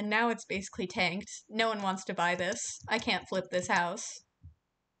far, and then now it's basically tanked. No one wants to buy this. I can't flip this house.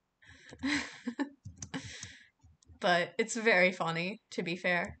 But it's very funny, to be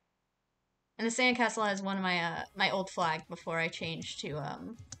fair. And the sandcastle has one of my old flag before I changed to,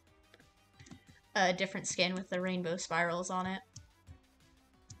 a different skin with the rainbow spirals on it.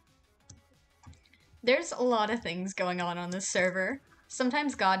 There's a lot of things going on this server.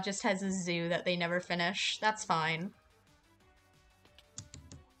 Sometimes God just has a zoo that they never finish. That's fine.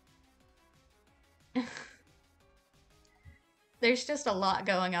 There's just a lot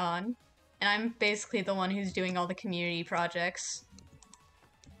going on. And I'm basically the one who's doing all the community projects.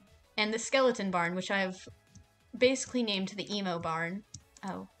 And the skeleton barn, which I've basically named the Emo Barn.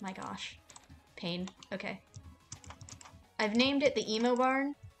 Oh my gosh. Pain. Okay. I've named it the Emo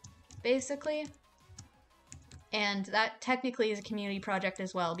Barn, basically. And that technically is a community project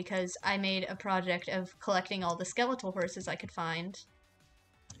as well, because I made a project of collecting all the skeletal horses I could find.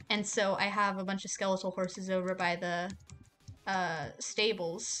 And so I have a bunch of skeletal horses over by the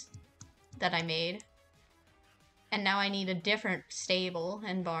stables that I made. And now I need a different stable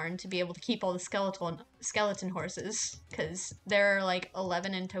and barn to be able to keep all the skeleton horses, because there are like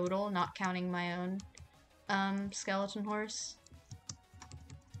 11 in total, not counting my own skeleton horse.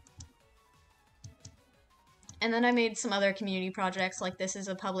 And then I made some other community projects, like this is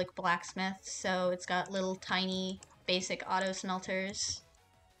a public blacksmith, so it's got little tiny basic auto smelters.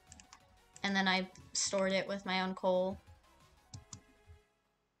 And then I stored it with my own coal.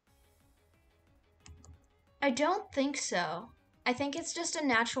 I don't think so. I think it's just a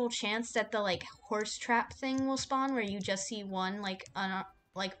natural chance that the like horse trap thing will spawn, where you just see one like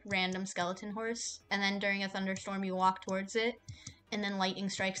random skeleton horse, and then during a thunderstorm you walk towards it, and then lightning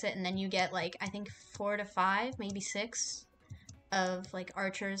strikes it, and then you get like I think 4 to 5, maybe 6 of like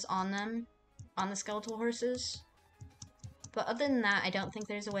archers on them, on the skeletal horses. But other than that, I don't think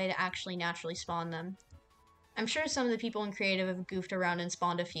there's a way to actually naturally spawn them. I'm sure some of the people in creative have goofed around and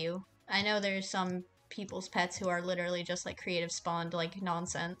spawned a few. I know there's some people's pets who are literally just like creative spawned like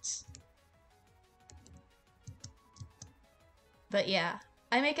nonsense. But yeah,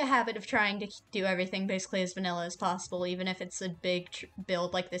 I make a habit of trying to do everything basically as vanilla as possible, even if it's a big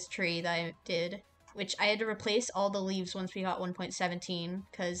build like this tree that I did, which I had to replace all the leaves once we got 1.17,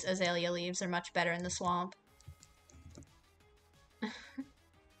 because azalea leaves are much better in the swamp.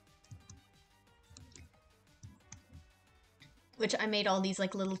 Which I made all these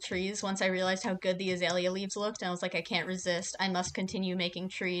like little trees once I realized how good the azalea leaves looked, and I was like, I can't resist, I must continue making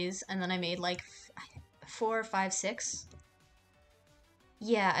trees. And then I made like 4, 5, 6.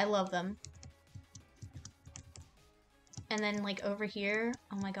 Yeah, I love them. And then like over here,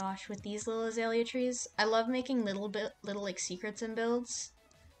 oh my gosh, with these little azalea trees, I love making little like secrets in builds,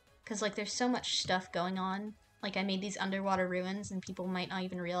 because like there's so much stuff going on. Like I made these underwater ruins, and people might not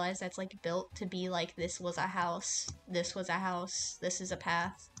even realize that's like built to be like, this was a house, this was a house, this is a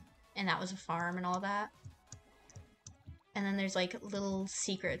path, and that was a farm and all that. And then there's like little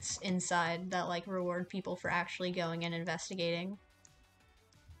secrets inside that like reward people for actually going and investigating.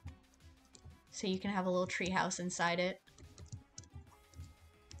 So you can have a little tree house inside it,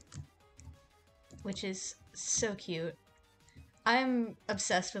 which is so cute. I'm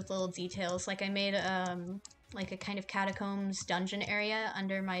obsessed with little details. Like I made like a kind of catacombs dungeon area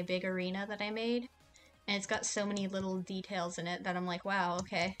under my big arena that I made, and it's got so many little details in it that I'm like, wow,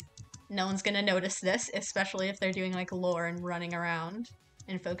 okay, no one's gonna notice this, especially if they're doing like lore and running around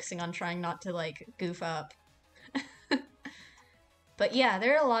and focusing on trying not to like goof up. But yeah,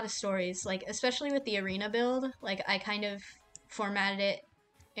 there are a lot of stories, like especially with the arena build. Like I kind of formatted it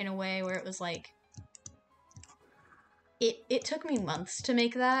in a way where it was like, it took me months to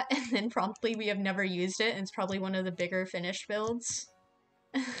make that, and then promptly we have never used it, and it's probably one of the bigger finished builds.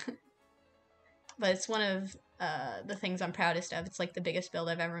 But it's one of the things I'm proudest of. It's like the biggest build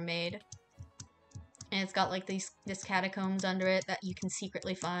I've ever made. And it's got like this catacombs under it that you can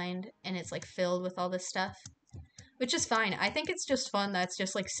secretly find, and it's like filled with all this stuff. Which is fine. I think it's just fun that it's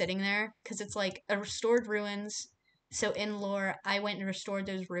just like sitting there, because it's like a restored ruins. So in lore, I went and restored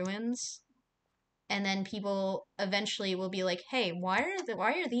those ruins, and then people eventually will be like, hey, why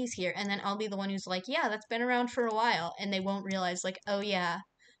are these here? And then I'll be the one who's like, yeah, that's been around for a while. And they won't realize like, oh yeah,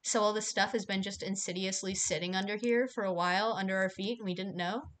 so all this stuff has been just insidiously sitting under here for a while under our feet, and we didn't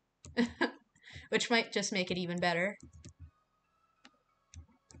know. Which might just make it even better.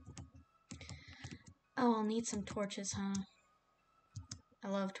 Oh, I'll need some torches, huh? I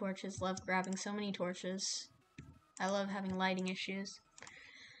love torches, love grabbing so many torches. I love having lighting issues.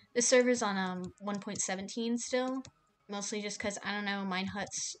 This server's on 1.17 still, mostly just because, I don't know,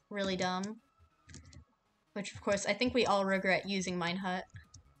 Minehut's really dumb. Which, of course, I think we all regret using Minehut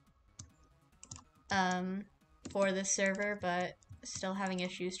for this server, but still having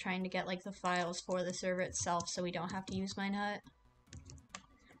issues trying to get like the files for the server itself so we don't have to use Minehut.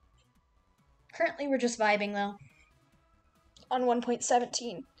 Currently, we're just vibing, though. On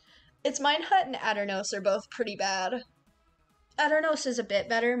 1.17. It's Minehut and Aternos are both pretty bad. Aternos is a bit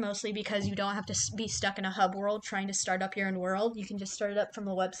better, mostly because you don't have to be stuck in a hub world trying to start up your own world. You can just start it up from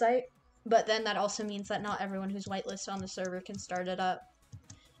the website. But then that also means that not everyone who's whitelisted on the server can start it up.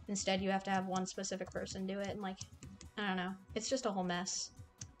 Instead, you have to have one specific person do it, and like, I don't know. It's just a whole mess.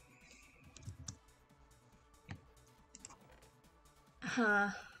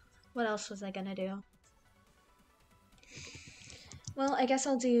 What else was I gonna do? Well, I guess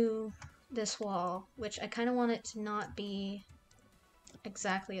I'll do this wall, which I kind of want it to not be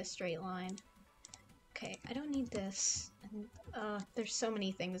exactly a straight line, Okay, I don't need this. And, there's so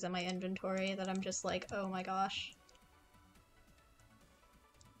many things in my inventory that I'm just like, oh my gosh.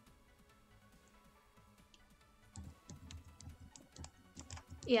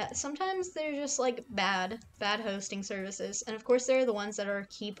 Yeah, sometimes they're just like bad hosting services. And of course there are the ones that are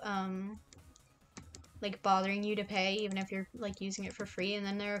keep like bothering you to pay even if you're like using it for free, and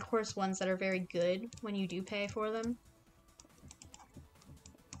then there are of course ones that are very good when you do pay for them.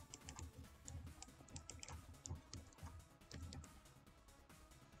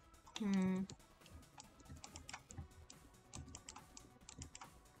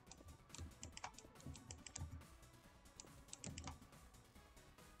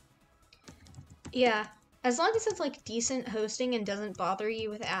 Yeah, as long as it's like decent hosting and doesn't bother you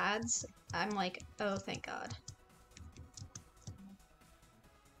with ads, I'm like, oh, thank God.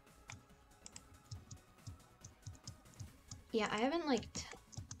 Yeah, I haven't like.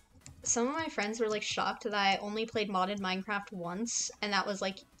 Some of my friends were like shocked that I only played modded Minecraft once, and that was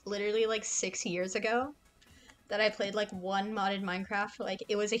like literally like 6 years ago that I played like one modded Minecraft. Like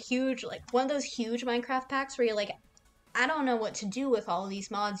it was a huge, like one of those huge Minecraft packs where you're like, I don't know what to do with all of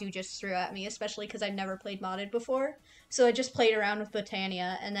these mods you just threw at me, especially because I've never played modded before. So I just played around with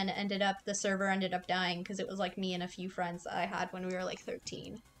Botania, and then the server ended up dying because it was like me and a few friends that I had when we were like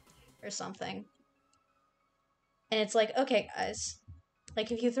 13 or something. And it's like, okay, guys,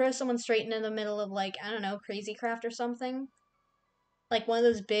 like if you throw someone straight into the middle of like, I don't know, Crazy Craft or something, like one of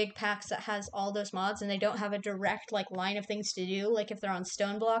those big packs that has all those mods and they don't have a direct like line of things to do, like if they're on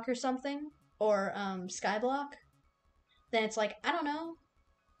Stone Block or something, or Skyblock, then it's like, I don't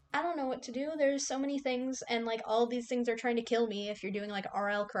know what to do. There's so many things, and like all these things are trying to kill me if you're doing like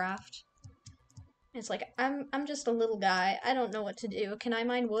RL craft. It's like I'm just a little guy. I don't know what to do. Can I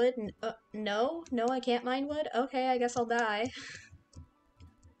mine wood? No, no, I can't mine wood. Okay, I guess I'll die.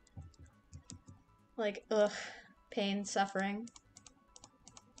 Like, ugh, pain, suffering.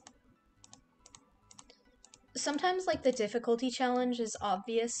 Sometimes like the difficulty challenge is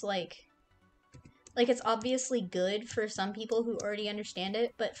obvious, like it's obviously good for some people who already understand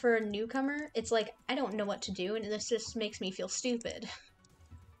it, but for a newcomer, it's like I don't know what to do, and this just makes me feel stupid.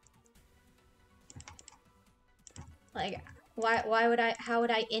 Like, why would how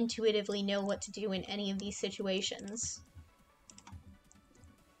would I intuitively know what to do in any of these situations?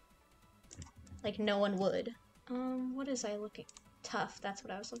 Like, no one would. What is I looking? Tough, that's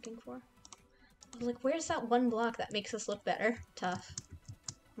what I was looking for. I was like, where's that one block that makes us look better? Tough.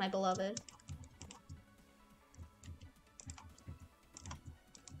 My beloved.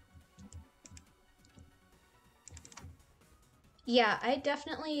 Yeah, I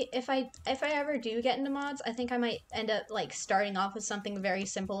definitely, if I ever do get into mods, I think I might end up like starting off with something very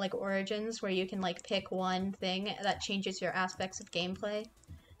simple like Origins, where you can like pick one thing that changes your aspects of gameplay,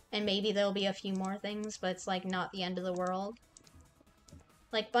 and maybe there'll be a few more things, but it's like not the end of the world.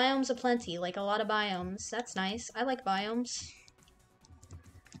 Like biomes aplenty, like a lot of biomes. That's nice. I like biomes.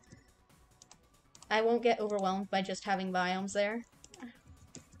 I won't get overwhelmed by just having biomes there,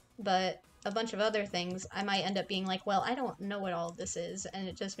 but a bunch of other things, I might end up being like, well, I don't know what all of this is, and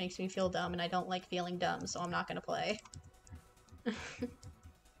it just makes me feel dumb, and I don't like feeling dumb, so I'm not gonna play.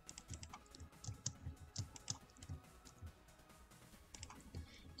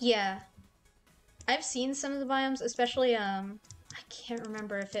 Yeah. I've seen some of the biomes, especially, I can't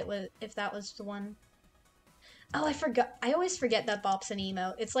remember if that was the one. Oh, I forgot. I always forget that Bop's an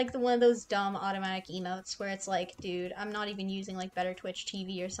emote. It's like one of those dumb automatic emotes where it's like, dude, I'm not even using like Better Twitch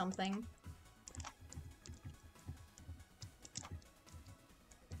TV or something.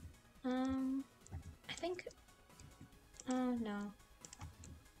 I think. Oh no.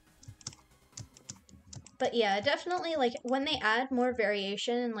 But yeah, definitely like when they add more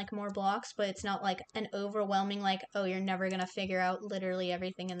variation and like more blocks, but it's not like an overwhelming like, oh, you're never gonna figure out literally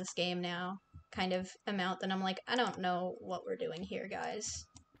everything in this game now kind of amount, then I'm like, I don't know what we're doing here, guys.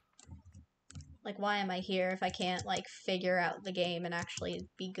 Like, why am I here if I can't like figure out the game and actually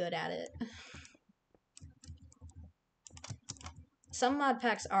be good at it? Some mod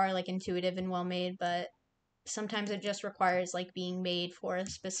packs are like intuitive and well made, but sometimes it just requires like being made for a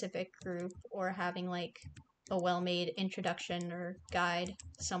specific group or having like a well-made introduction or guide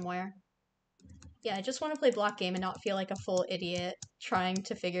somewhere. Yeah, I just want to play block game and not feel like a full idiot trying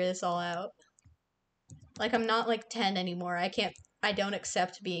to figure this all out. Like I'm not like 10 anymore. I don't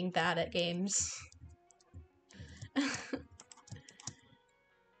accept being bad at games.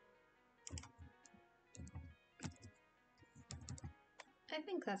 I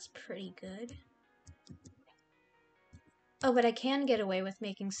think that's pretty good. Oh, but I can get away with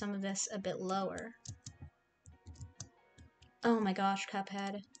making some of this a bit lower. Oh my gosh,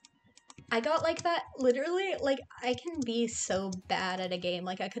 Cuphead. I got like that, literally, like, I can be so bad at a game.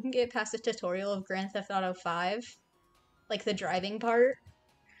 Like, I couldn't get past the tutorial of Grand Theft Auto 5, like the driving part.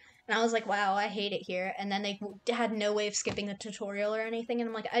 And I was like, wow, I hate it here. And then they had no way of skipping the tutorial or anything. And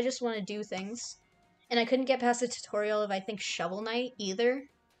I'm like, I just want to do things. And I couldn't get past the tutorial of, I think, Shovel Knight either.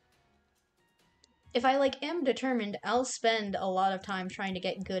 If I, like, am determined, I'll spend a lot of time trying to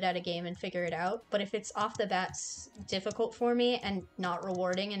get good at a game and figure it out. But if it's off the bat difficult for me and not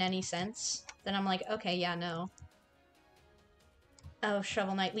rewarding in any sense, then I'm like, okay, yeah, no. Oh,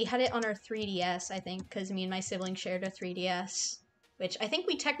 Shovel Knight. We had it on our 3DS, I think, because me and my sibling shared a 3DS. Which I think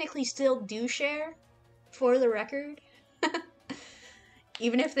we technically still do share, for the record.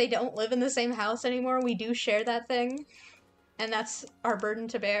 Even if they don't live in the same house anymore, we do share that thing. And that's our burden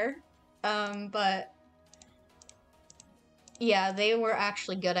to bear. But yeah, they were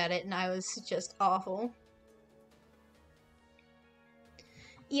actually good at it and I was just awful.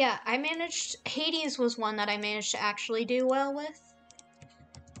 Yeah, Hades was one that I managed to actually do well with.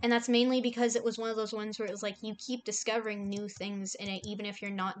 And that's mainly because it was one of those ones where it was like, you keep discovering new things in it, even if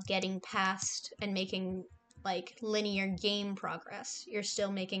you're not getting past and making, like, linear game progress. You're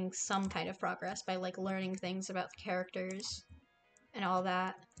still making some kind of progress by, like, learning things about the characters and all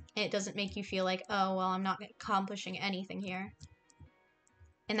that. And it doesn't make you feel like, oh, well, I'm not accomplishing anything here.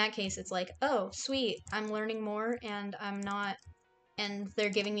 In that case, it's like, oh, sweet, I'm learning more and I'm not... And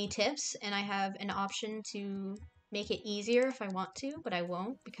they're giving me tips and I have an option to make it easier if I want to, but I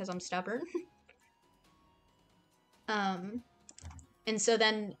won't because I'm stubborn. And so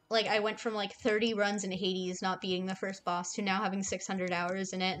then, like, I went from, like, 30 runs in Hades not being the first boss to now having 600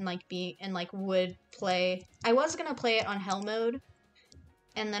 hours in it and, like, would play... I was gonna play it on Hell mode,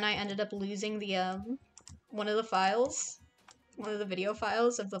 and then I ended up losing the, one of the video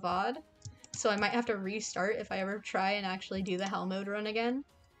files of the VOD, so I might have to restart if I ever try and actually do the Hell mode run again.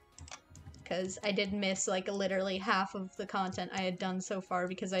 Because I did miss, like, literally half of the content I had done so far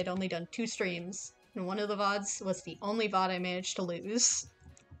because I'd only done 2 streams. And one of the VODs was the only VOD I managed to lose.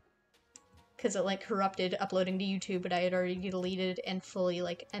 Because it, like, corrupted uploading to YouTube, but I had already deleted and fully,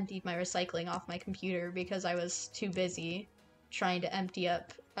 like, emptied my recycling off my computer because I was too busy trying to empty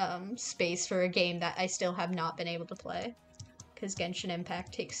up space for a game that I still have not been able to play. Because Genshin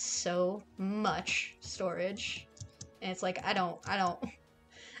Impact takes so much storage. And it's like, I don't...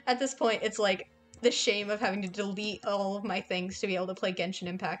 At this point, it's like, the shame of having to delete all of my things to be able to play Genshin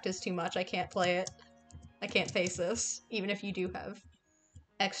Impact is too much. I can't play it. I can't face this, even if you do have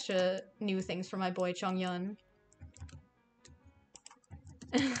extra new things for my boy Chongyun.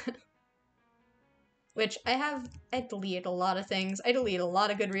 Which I deleted a lot of things. I deleted a lot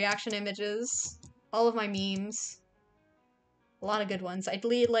of good reaction images. All of my memes. A lot of good ones. I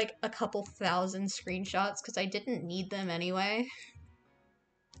deleted like a couple thousand screenshots because I didn't need them anyway.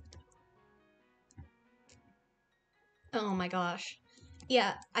 Oh my gosh.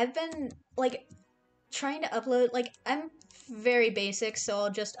 Yeah, I've been, like, trying to upload, like, I'm very basic, so I'll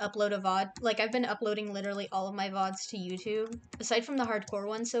just upload a VOD. Like, I've been uploading literally all of my VODs to YouTube, aside from the hardcore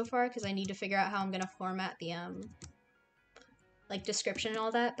ones so far, because I need to figure out how I'm gonna format the, like, description and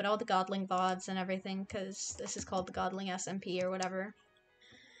all that, but all the Godling VODs and everything, because this is called the Godling SMP or whatever.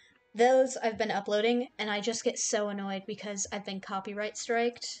 Those I've been uploading, and I just get so annoyed because I've been copyright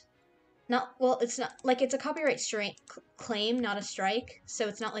striked. It's not, like, it's a copyright claim, not a strike, so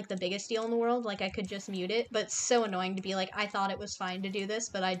it's not, like, the biggest deal in the world, like, I could just mute it, but it's so annoying to be like, I thought it was fine to do this,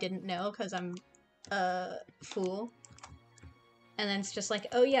 but I didn't know, because I'm a fool. And then it's just like,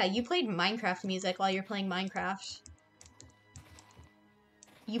 oh yeah, you played Minecraft music while you're playing Minecraft.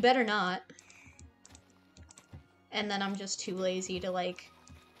 You better not. And then I'm just too lazy to, like,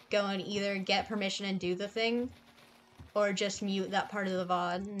 go and either get permission and do the thing, or just mute that part of the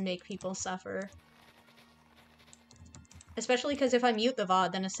VOD and make people suffer. Especially because if I mute the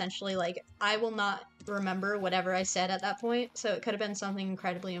VOD, then essentially, like, I will not remember whatever I said at that point, so it could have been something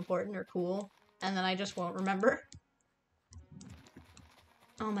incredibly important or cool, and then I just won't remember.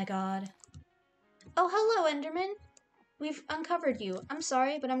 Oh my god. Oh, hello, Enderman! We've uncovered you. I'm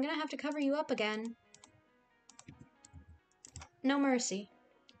sorry, but I'm gonna have to cover you up again. No mercy.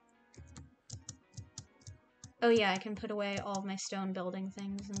 Oh yeah, I can put away all of my stone building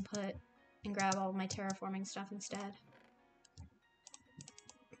things and grab all of my terraforming stuff instead.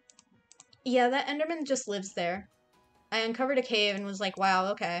 Yeah, that Enderman just lives there. I uncovered a cave and was like,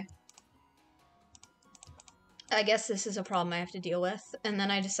 wow, okay. I guess this is a problem I have to deal with. And then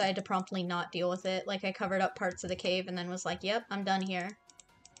I decided to promptly not deal with it. Like, I covered up parts of the cave and then was like, yep, I'm done here.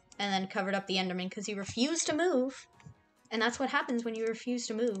 And then covered up the Enderman because he refused to move. And that's what happens when you refuse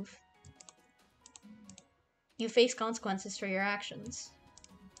to move. You face consequences for your actions.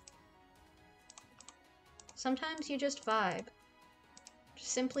 Sometimes you just vibe.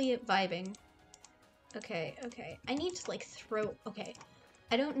 Just simply vibing. Okay, okay. I need to, like, throw... Okay.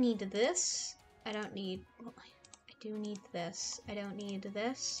 I don't need this. I don't need... Well, I do need this. I don't need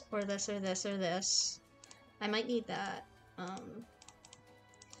this, or this, or this, or this. I might need that. I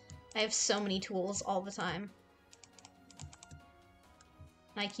have so many tools all the time.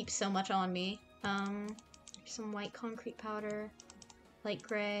 I keep so much on me. Some white concrete powder, light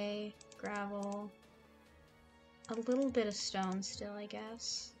gray, gravel, a little bit of stone still, I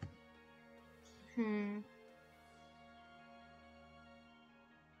guess.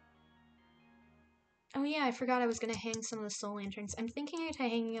 Oh yeah, I forgot I was gonna hang some of the soul lanterns. I'm thinking of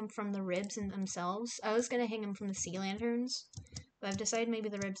hanging them from the ribs in themselves. I was gonna hang them from the sea lanterns, but I've decided maybe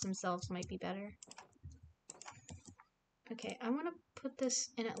the ribs themselves might be better. Okay, I want to put this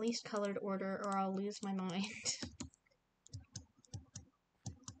in at least colored order or I'll lose my mind.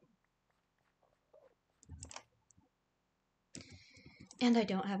 And I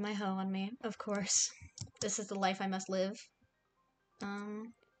don't have my hoe on me, of course. This is the life I must live.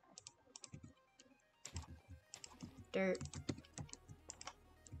 Dirt.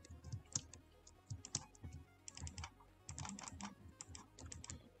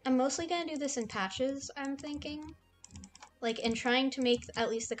 I'm mostly gonna do this in patches, I'm thinking. Like, in trying to make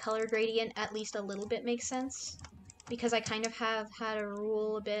at least the color gradient at least a little bit make sense. Because I kind of have had a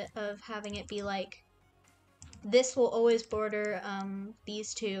rule a bit of having it be like, this will always border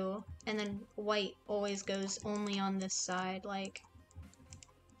these two, and then white always goes only on this side, like...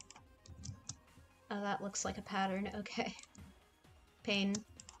 Oh, that looks like a pattern, okay. Pain.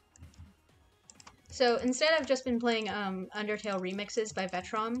 So instead I've just been playing Undertale remixes by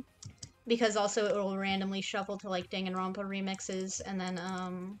Vetrom, because also it will randomly shuffle to like Danganronpa remixes, and then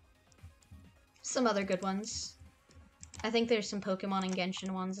some other good ones. I think there's some Pokemon and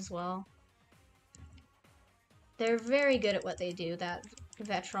Genshin ones as well. They're very good at what they do, that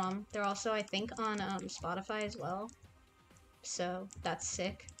Vetrom. They're also, I think, on Spotify as well. So that's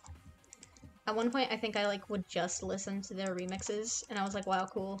sick. At one point, I think I like would just listen to their remixes, and I was like, wow,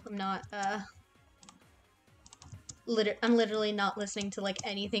 cool. I'm not, I'm literally not listening to like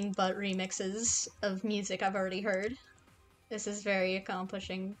anything but remixes of music I've already heard. This is very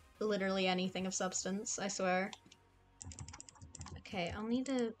accomplishing literally anything of substance, I swear. Okay, I'll need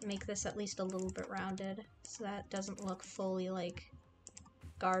to make this at least a little bit rounded, so that doesn't look fully like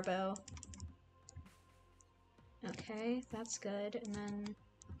Garbo. Okay, that's good, and then...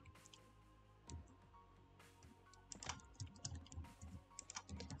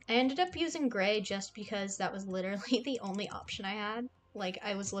 I ended up using gray just because that was literally the only option I had. Like,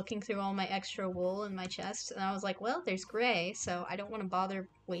 I was looking through all my extra wool in my chest, and I was like, well, there's gray, so I don't want to bother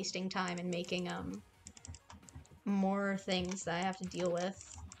wasting time and making, more things that I have to deal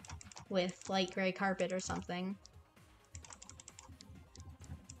with light gray carpet or something.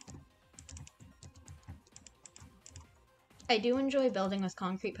 I do enjoy building with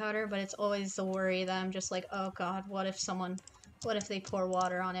concrete powder, but it's always the worry that I'm just like, oh god, what if they pour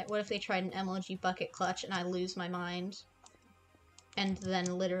water on it? What if they tried an MLG bucket clutch and I lose my mind? And then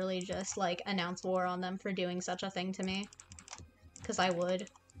literally just, like, announce war on them for doing such a thing to me. Because I would.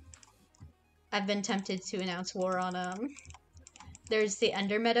 I've been tempted to announce war on, there's the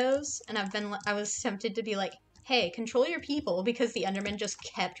Ender Meadows, and I was tempted to be like, hey, control your people, because the Endermen just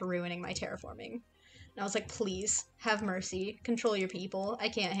kept ruining my terraforming. And I was like, please, have mercy, control your people, I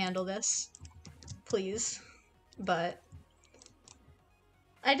can't handle this. Please. But...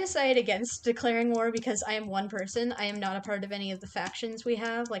 I decided against declaring war because I am one person. I am not a part of any of the factions we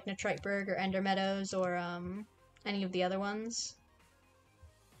have, like Netriteberg or Ender Meadows or any of the other ones.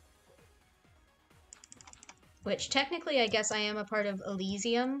 Which technically I guess I am a part of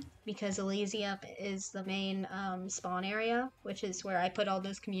Elysium, because Elysium is the main spawn area, which is where I put all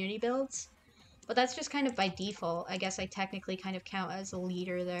those community builds. But that's just kind of by default. I guess I technically kind of count as a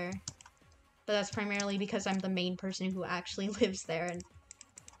leader there. But that's primarily because I'm the main person who actually lives there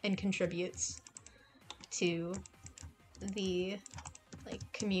and contributes to the, like,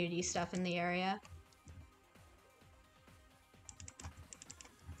 community stuff in the area.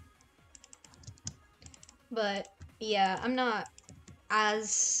 But, yeah, I'm not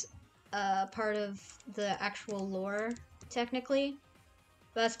as part of the actual lore, technically.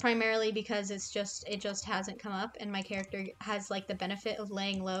 But that's primarily because it just hasn't come up, and my character has, like, the benefit of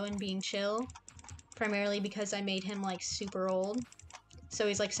laying low and being chill. Primarily because I made him, like, super old. So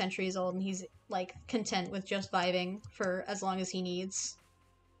he's like centuries old and he's like content with just vibing for as long as he needs.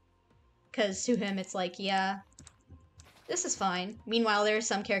 Because to him it's like, yeah, this is fine. Meanwhile, there are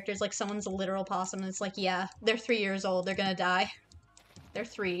some characters, like someone's a literal possum and it's like, yeah, they're 3 years old, they're gonna die. They're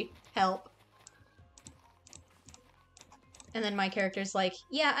 3. Help. And then my character's like,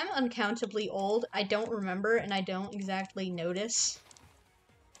 yeah, I'm uncountably old. I don't remember, and I don't exactly notice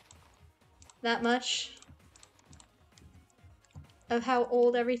that much of how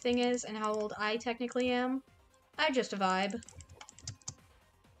old everything is and how old I technically am. I just vibe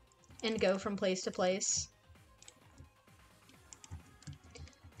and go from place to place.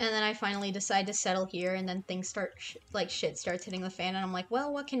 And then I finally decide to settle here, and then things start, shit starts hitting the fan, and I'm like,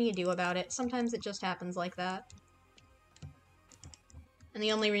 well, what can you do about it? Sometimes it just happens like that. And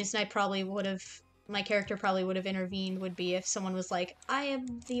the only reason my character probably would have intervened would be if someone was like, I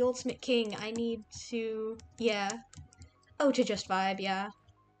am the ultimate king, I need to, yeah. Oh, to just vibe, yeah.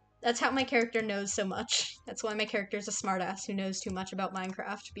 That's how my character knows so much. That's why my character's a smartass who knows too much about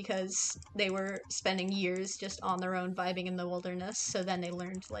Minecraft, because they were spending years just on their own vibing in the wilderness, so then they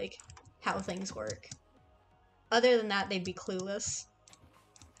learned, like, how things work. Other than that, they'd be clueless.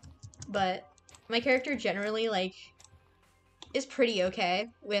 But my character generally, like, is pretty okay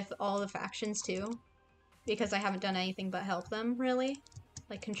with all the factions, too, because I haven't done anything but help them, really.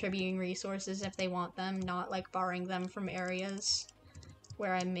 Like, contributing resources if they want them, not, like, borrowing them from areas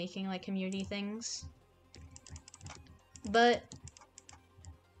where I'm making, like, community things. But,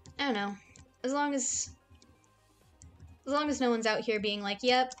 I don't know. As long as no one's out here being like,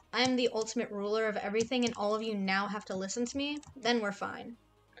 yep, I'm the ultimate ruler of everything and all of you now have to listen to me, then we're fine.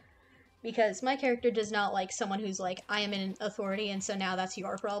 Because my character does not like someone who's like, I am in authority and so now that's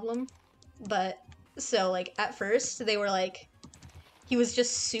your problem. But, so, like, at first, they were like, he was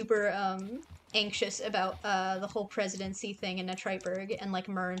just super, anxious about the whole presidency thing in Netrightburg and like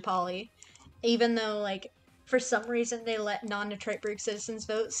Mur and Polly, even though like for some reason they let non-Netrightburg citizens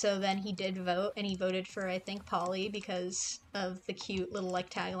vote. So then he did vote, and he voted for I think Polly because of the cute little like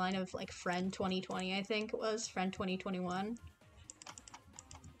tagline of like Friend 2020. I think it was Friend 2021.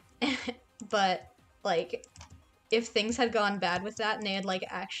 But like if things had gone bad with that and they had like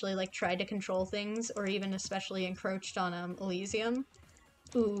actually like tried to control things or even especially encroached on Elysium,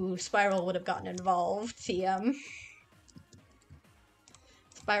 ooh, Spiral would have gotten involved, TM.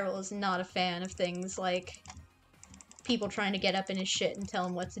 Spiral is not a fan of things like people trying to get up in his shit and tell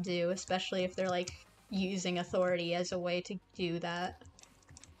him what to do, especially if they're like using authority as a way to do that.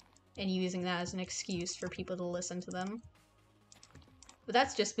 And using that as an excuse for people to listen to them. But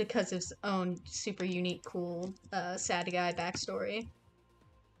that's just because of his own super unique, cool, sad guy backstory.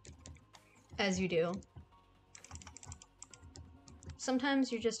 As you do.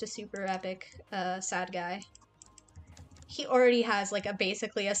 Sometimes you're just a super epic, sad guy. He already has, like,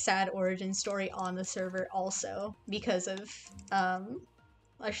 basically a sad origin story on the server also, because of,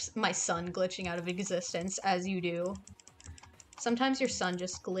 my son glitching out of existence, as you do. Sometimes your son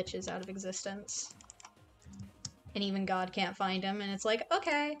just glitches out of existence. And even God can't find him, and it's like,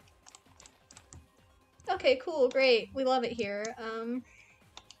 okay. Okay, cool, great, we love it here. I'm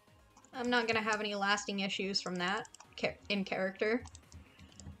not gonna have any lasting issues from that. In character.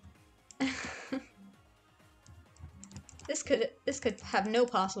 This could have no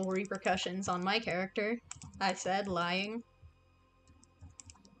possible repercussions on my character, I said, lying.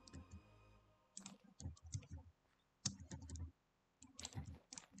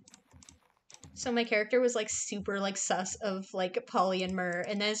 So my character was like super like sus of like Polly and Mur,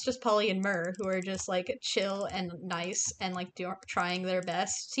 and then it's just Polly and Mur who are just like chill and nice and like trying their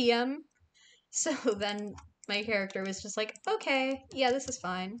best TM. So then my character was just like, okay, yeah, this is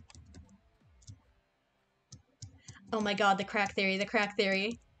fine. Oh my god, the crack theory, the crack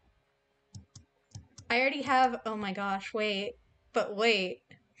theory. I already have, oh my gosh, wait. But wait.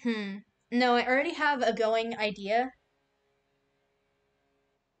 No, I already have a going idea.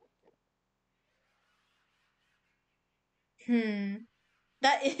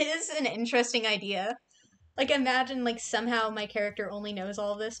 That is an interesting idea. Like, imagine, like, somehow my character only knows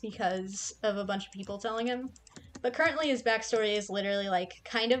all of this because of a bunch of people telling him. But currently his backstory is literally, like,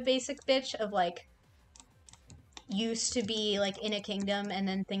 kind of basic bitch of, like, used to be, like, in a kingdom and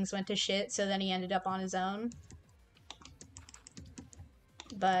then things went to shit, so then he ended up on his own.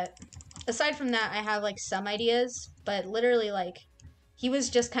 But aside from that, I have, like, some ideas, but literally, like, he was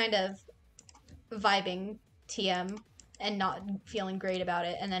just kind of vibing TM and not feeling great about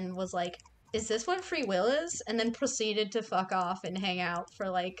it, and then was like, is this what free will is? And then proceeded to fuck off and hang out for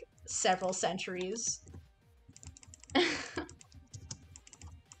like several centuries.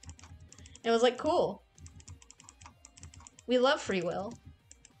 It was like, cool. We love free will.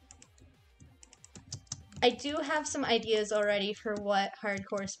 I do have some ideas already for what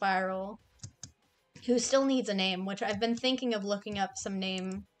Hardcore Spiral, who still needs a name, which I've been thinking of looking up some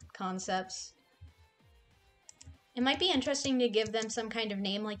name concepts. It might be interesting to give them some kind of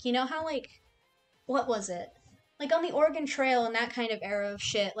name, like, you know how, like, what was it? like on the Oregon Trail and that kind of era of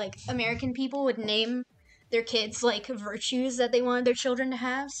shit, like American people would name their kids like virtues that they wanted their children to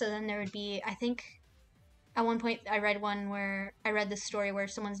have. So then there would be, I think, at one point I read this story where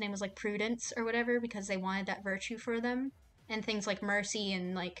someone's name was like Prudence or whatever because they wanted that virtue for them, and things like mercy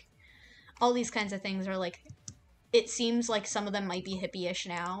and like all these kinds of things are like, it seems like some of them might be hippie-ish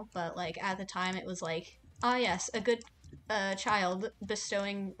now, but like at the time it was like, ah yes, a good child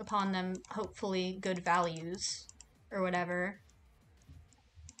bestowing upon them hopefully good values or whatever.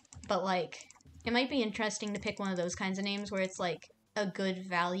 But like, it might be interesting to pick one of those kinds of names where it's like a good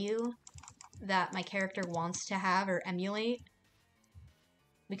value that my character wants to have or emulate.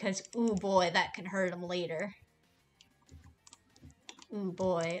 Because, ooh boy, that can hurt them later. Ooh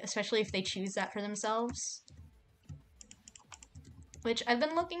boy, especially if they choose that for themselves. Which, I've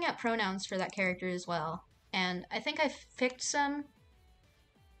been looking at pronouns for that character as well. And I think I've picked some.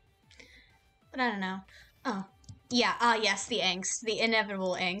 But I don't know. Oh. Yeah, yes, the angst. The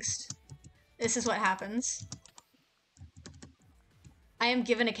inevitable angst. This is what happens. I am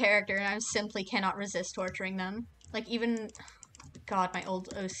given a character and I simply cannot resist torturing them. Like, even... God, my old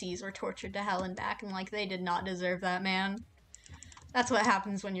OCs were tortured to hell and back, and like, they did not deserve that, man. That's what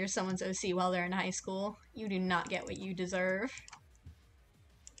happens when you're someone's OC while they're in high school. You do not get what you deserve.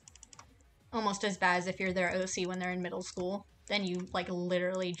 Almost as bad as if you're their OC when they're in middle school. Then you, like,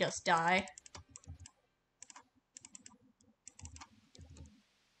 literally just die.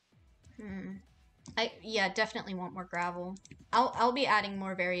 Yeah, definitely want more gravel. I'll be adding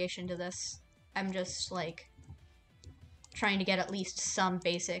more variation to this. I'm just, like, trying to get at least some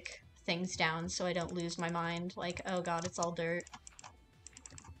basic things down so I don't lose my mind. Like, oh god, it's all dirt.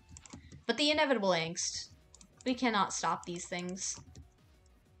 But the inevitable angst. We cannot stop these things.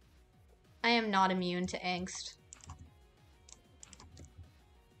 I am not immune to angst.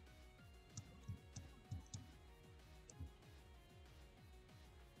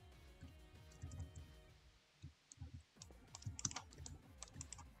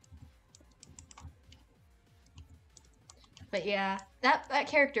 But yeah, that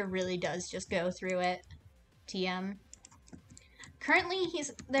character really does just go through it. TM. Currently,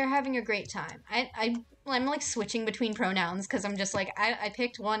 they're having a great time. I'm like switching between pronouns because I'm just like, I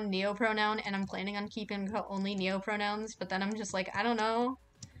picked one neo pronoun and I'm planning on keeping only neo pronouns, but then I'm just like, I don't know,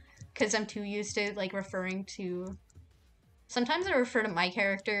 because I'm too used to like referring to. Sometimes I refer to my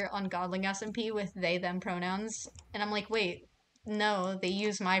character on Godling SMP with they them pronouns, and I'm like, wait, no, they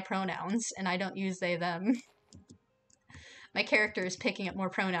use my pronouns and I don't use they them. My character is picking up more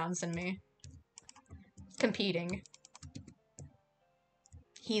pronouns than me. Competing.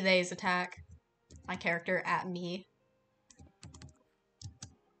 He, they's attack. My character at me.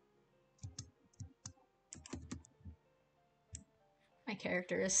 My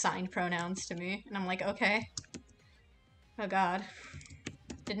character assigned pronouns to me, and I'm like, okay. Oh god.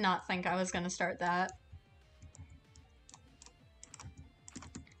 Did not think I was gonna start that.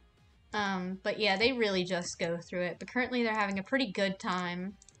 But yeah, they really just go through it. But currently they're having a pretty good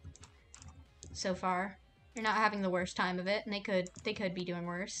time so far. They're not having the worst time of it, and they could be doing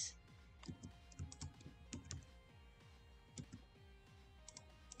worse.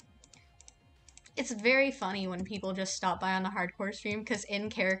 It's very funny when people just stop by on the hardcore stream, because in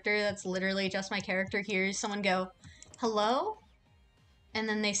character, that's literally just my character hears someone go, hello? And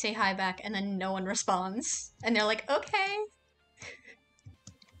then they say hi back, and then no one responds. And they're like, okay.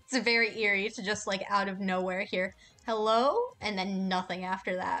 It's very eerie to just, like, out of nowhere hear, hello? And then nothing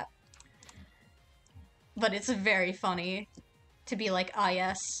after that. But it's very funny to be like, ah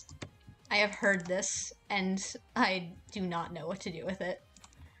yes, I have heard this, and I do not know what to do with it.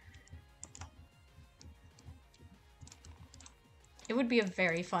 It would be a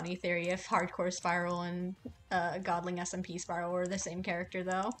very funny theory if Hardcore Spiral and Godling SMP Spiral were the same character,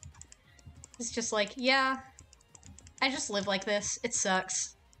 though. It's just like, yeah, I just live like this, it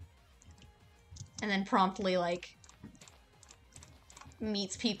sucks. And then promptly, like,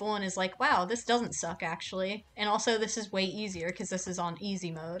 meets people and is like, wow, this doesn't suck, actually. And also, this is way easier, because this is on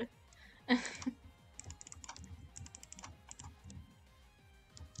easy mode. I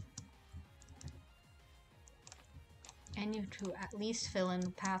need to at least fill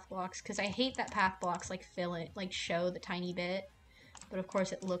in path blocks, because I hate that path blocks, like, show the tiny bit. But of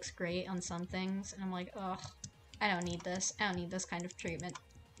course, it looks great on some things, and I'm like, ugh, I don't need this. I don't need this kind of treatment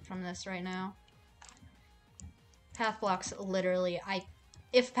from this right now. Path blocks, literally,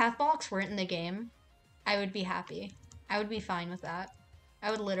 if path blocks weren't in the game, I would be happy. I would be fine with that. I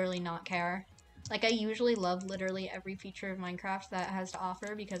would literally not care. Like, I usually love literally every feature of Minecraft that it has to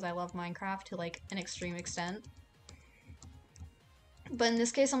offer, because I love Minecraft to, like, an extreme extent. But in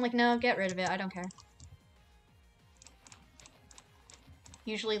this case, I'm like, no, get rid of it, I don't care.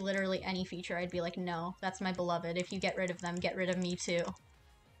 Usually literally any feature I'd be like, no, that's my beloved. If you get rid of them, get rid of me too.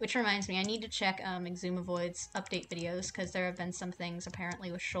 Which reminds me, I need to check Exumavoid's update videos, because there have been some things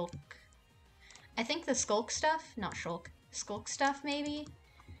apparently with Shulk. I think the Skulk stuff? Not Shulk. Skulk stuff, maybe?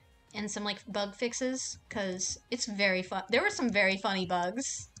 And some, like, bug fixes, because it's very fun. There were some very funny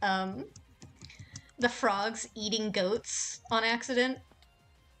bugs. The frogs eating goats on accident.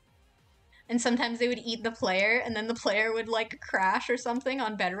 And sometimes they would eat the player, and then the player would, like, crash or something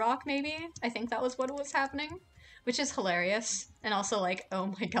on Bedrock, maybe? I think that was what was happening. Which is hilarious. And also, like, oh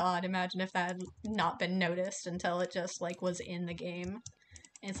my god, imagine if that had not been noticed until it just, like, was in the game.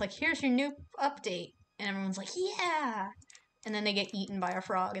 And it's like, here's your new update. And everyone's like, yeah! And then they get eaten by a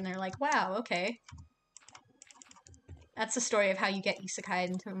frog, and they're like, wow, okay. That's the story of how you get isekai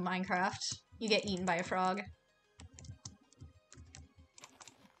into Minecraft. You get eaten by a frog.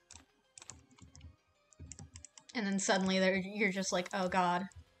 And then suddenly you're just like, oh god.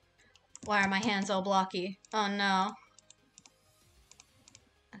 Why are my hands all blocky? Oh no.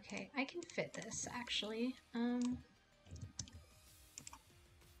 Okay, I can fit this, actually.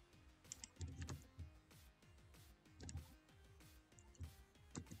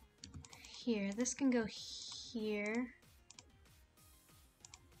 Here, this can go here.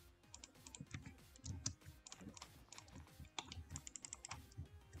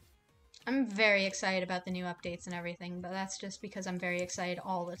 I'm very excited about the new updates and everything, but that's just because I'm very excited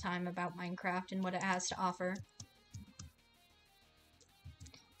all the time about Minecraft and what it has to offer.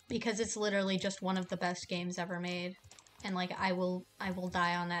 Because it's literally just one of the best games ever made. And like, I will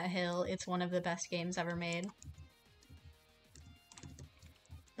die on that hill. It's one of the best games ever made.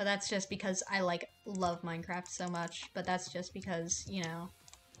 But that's just because I love Minecraft so much, but that's just because, you know,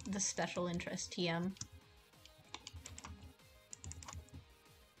 the special interest TM.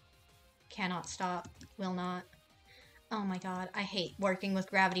 Cannot stop. Will not. Oh my god, I hate working with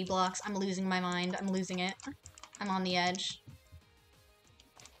gravity blocks. I'm losing my mind. I'm losing it. I'm on the edge.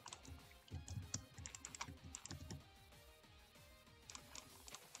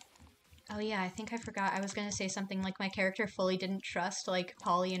 Oh yeah, I think I forgot. I was gonna say something like my character fully didn't trust, like,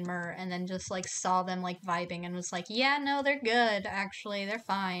 Polly and Myrrh, and then just, like, saw them, like, vibing and was like, yeah, no, they're good, actually. They're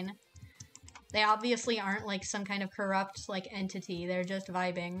fine. They obviously aren't, like, some kind of corrupt, like, entity. They're just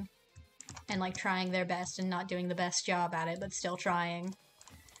vibing. And, like, trying their best and not doing the best job at it, but still trying.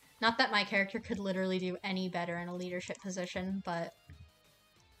 Not that my character could literally do any better in a leadership position, but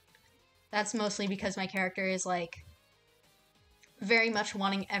that's mostly because my character is, like, very much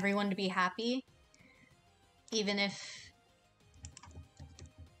wanting everyone to be happy, even if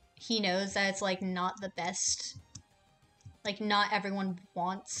he knows that it's, like, not the best. Like, not everyone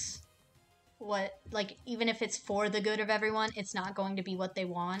wants what, like, even if it's for the good of everyone, it's not going to be what they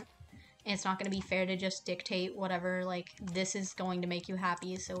want. And it's not going to be fair to just dictate whatever, like, this is going to make you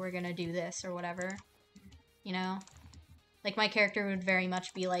happy, so we're going to do this, or whatever. You know? Like, my character would very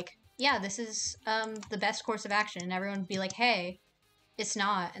much be like, yeah, this is, the best course of action, and everyone would be like, hey, it's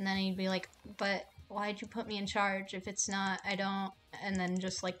not, and then he'd be like, but why'd you put me in charge? If it's not, I don't, and then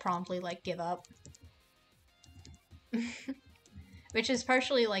just, like, promptly, like, give up. Which is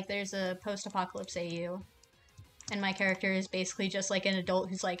partially, like, there's a post-apocalypse AU, and my character is basically just, like, an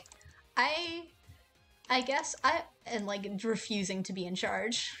adult who's like, I guess and, like, refusing to be in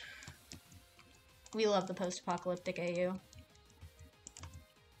charge. We love the post-apocalyptic AU.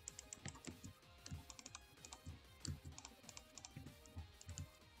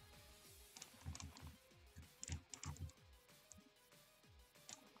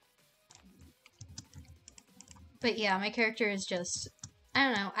 But yeah, my character is just, I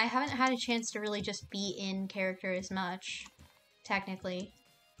don't know, I haven't had a chance to really just be in character as much, technically.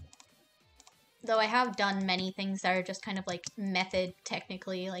 Though I have done many things that are just kind of, like, method,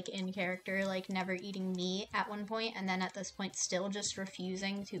 technically, like, in character, like, never eating meat at one point, and then at this point still just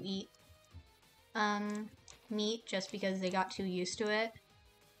refusing to eat, meat just because they got too used to it.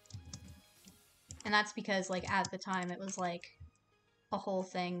 And that's because, like, at the time it was, like, a whole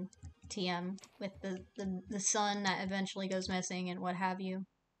thing, TM, with the son that eventually goes missing and what have you.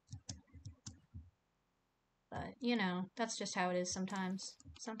 But, you know, that's just how it is sometimes.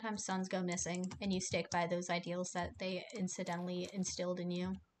 Sometimes sons go missing, and you stick by those ideals that they incidentally instilled in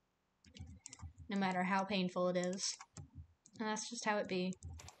you. No matter how painful it is. And that's just how it be.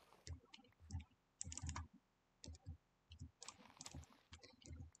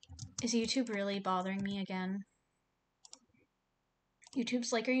 Is YouTube really bothering me again?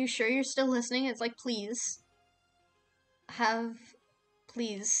 YouTube's like, are you sure you're still listening? It's like, please.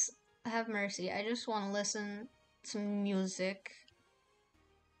 Please, have mercy. I just want to listen to music.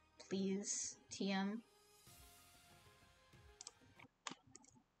 Please, TM.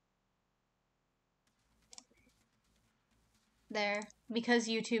 there. Because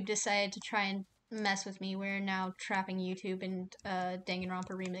YouTube decided to try and mess with me, we're now trapping YouTube in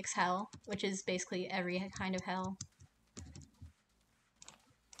Danganronpa Remix hell, which is basically every kind of hell.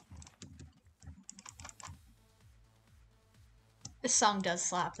 This song does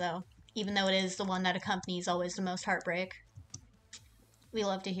slap, though, even though it is the one that accompanies always the most heartbreak. We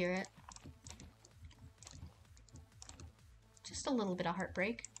love to hear it. Just a little bit of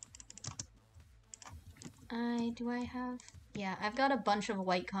heartbreak. Do I have... Yeah, I've got a bunch of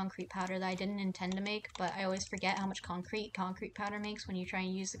white concrete powder that I didn't intend to make, but I always forget how much concrete powder makes when you try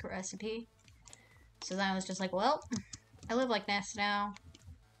and use the recipe. So then I was just like, well, I live like this now.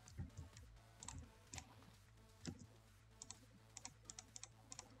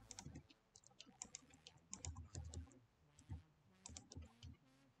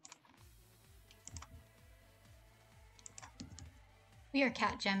 We are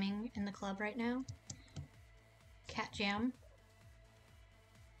cat jamming in the club right now. Cat jam.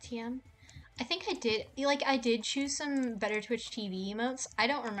 TM. I think I did choose some better Twitch TV emotes. I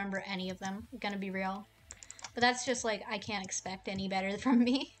don't remember any of them, I'm gonna be real. But that's just like, I can't expect any better from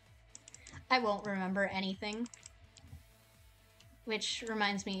me. I won't remember anything. Which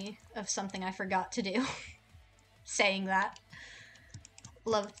reminds me of something I forgot to do. Saying that.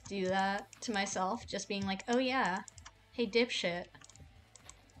 Love to do that to myself, just being like, oh yeah, hey dipshit.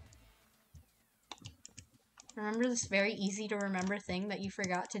 Remember this very easy to remember thing that you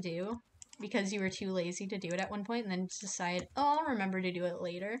forgot to do because you were too lazy to do it at one point and then decide, oh, I'll remember to do it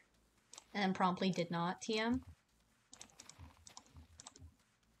later. And then promptly did not, TM.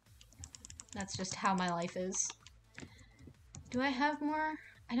 That's just how my life is. Do I have more?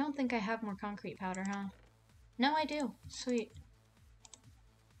 I don't think I have more concrete powder, huh? No, I do. Sweet.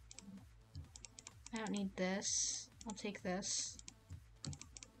 I don't need this. I'll take this.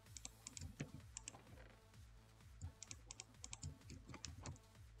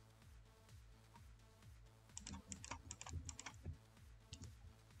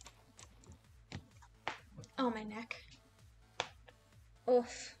 Oh, my neck.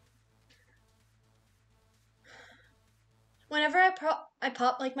 Oof. Whenever I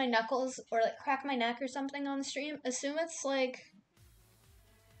pop like my knuckles or like crack my neck or something on the stream, assume it's like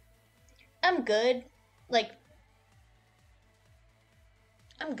I'm good. Like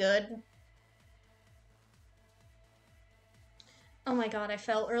I'm good. Oh my god, I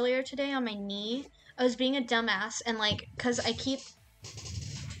fell earlier today on my knee. I was being a dumbass and like cuz I keep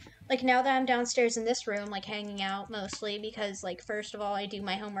like now that I'm downstairs in this room like hanging out mostly because like first of all I do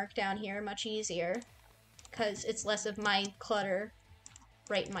my homework down here much easier cuz it's less of my clutter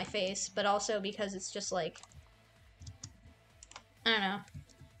right in my face, but also because it's just like I don't know.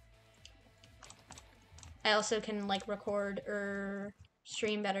 I also can like record or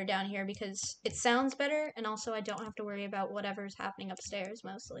stream better down here because it sounds better and also I don't have to worry about whatever's happening upstairs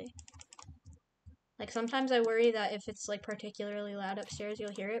mostly. Like, sometimes I worry that if it's, like, particularly loud upstairs,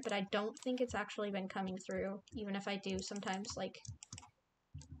 you'll hear it, but I don't think it's actually been coming through, even if I do sometimes, like,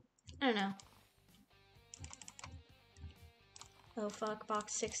 I don't know. Oh, fuck,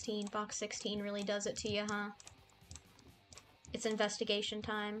 box 16. Box 16 really does it to you, huh? It's investigation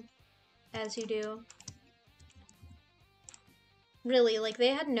time, as you do. Really, like, they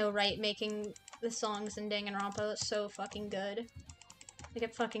had no right making the songs in Danganronpa so fucking good. Like,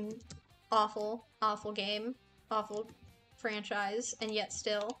 a fucking awful, awful game. Awful franchise, and yet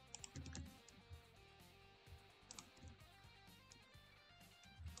still.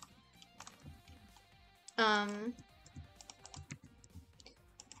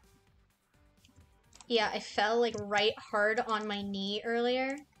 Yeah, I fell, like, right hard on my knee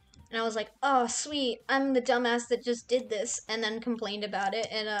earlier. And I was like, oh, sweet, I'm the dumbass that just did this, and then complained about it,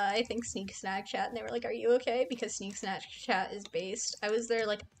 and I think Sneak Snack Chat, and they were like, are you okay? Because Sneak Snack Chat is based. I was there,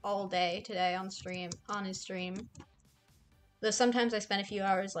 like, all day today on his stream. Though sometimes I spent a few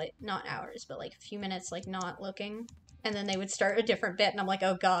hours, like, not hours, but, like, a few minutes, like, not looking. And then they would start a different bit, and I'm like,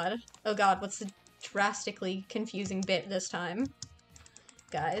 oh god, what's the drastically confusing bit this time?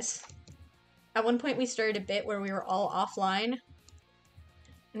 Guys. At one point we started a bit where we were all offline.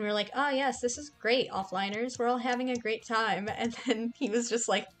 And we were like, ah, oh, yes, this is great, offliners. We're all having a great time. And then he was just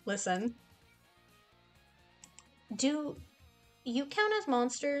like, listen. Do you count as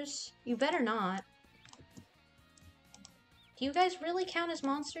monsters? You better not. Do you guys really count as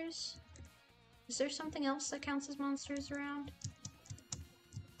monsters? Is there something else that counts as monsters around?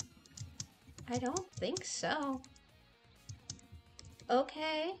 I don't think so.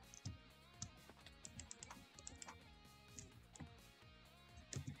 Okay.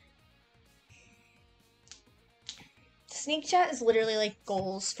 Sneak chat is literally like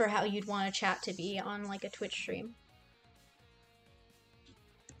goals for how you'd want a chat to be on like a Twitch stream.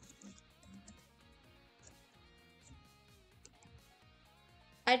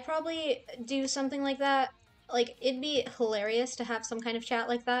 I'd probably do something like that. Like, it'd be hilarious to have some kind of chat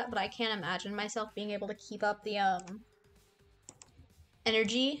like that, but I can't imagine myself being able to keep up the,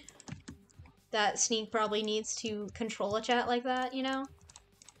 energy that Sneak probably needs to control a chat like that, you know?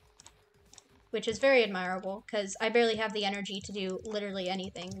 Which is very admirable, because I barely have the energy to do literally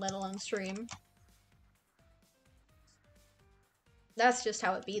anything, let alone stream. That's just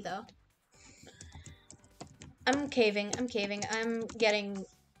how it be, though. I'm caving, I'm caving, I'm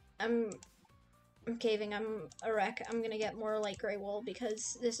caving, I'm a wreck. I'm gonna get more light gray wool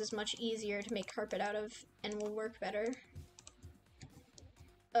because this is much easier to make carpet out of and will work better.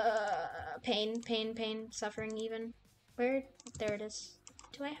 Pain, suffering even. Where? There it is.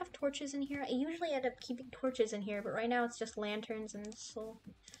 Do I have torches in here? I usually end up keeping torches in here, but right now it's just lanterns and so...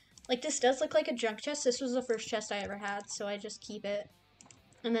 Like, this does look like a junk chest. This was the first chest I ever had, so I just keep it.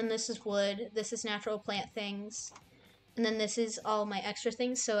 And then this is wood. This is natural plant things. And then this is all my extra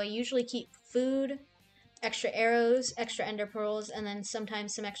things, so I usually keep food, extra arrows, extra ender pearls, and then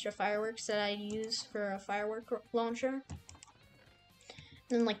sometimes some extra fireworks that I use for a firework launcher.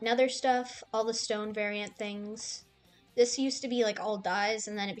 And then like nether stuff, all the stone variant things. This used to be like all dyes,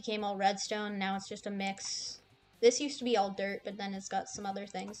 and then it became all redstone, now it's just a mix. This used to be all dirt, but then it's got some other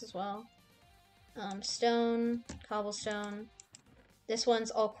things as well. Stone, cobblestone. This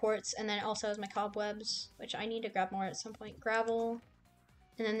one's all quartz, and then it also has my cobwebs, which I need to grab more at some point. Gravel.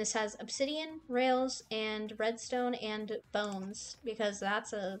 And then this has obsidian, rails, and redstone, and bones, because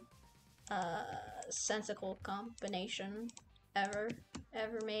that's a sensical combination ever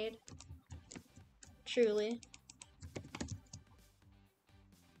made. Truly.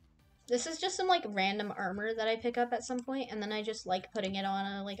 This is just some like random armor that I pick up at some point, and then I just like putting it on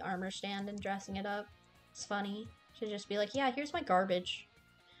a like armor stand and dressing it up. It's funny to just be like, yeah, here's my garbage.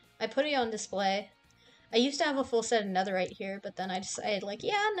 I put it on display. I used to have a full set of netherite here, but then I decided like,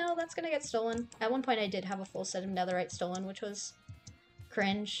 yeah, no, that's gonna get stolen. At one point I did have a full set of netherite stolen, which was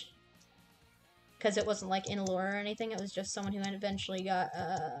cringe. Because it wasn't like in lore or anything, it was just someone who eventually got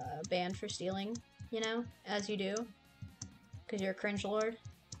banned for stealing, you know, as you do. Because you're a cringe lord.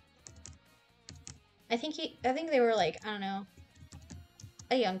 I think they were like, I don't know,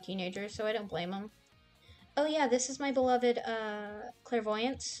 a young teenager, so I don't blame them. Oh yeah, this is my beloved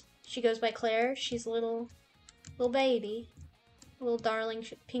clairvoyance. She goes by Claire. She's a little baby, a little darling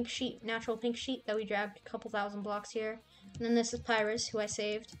pink sheep, natural pink sheep that we dragged a couple thousand blocks here. And then this is Pyrus, who I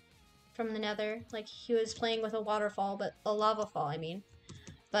saved from the nether. Like, he was playing with a waterfall, but a lava fall, I mean.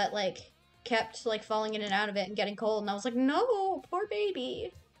 But like, kept like falling in and out of it and getting cold, and I was like, no, poor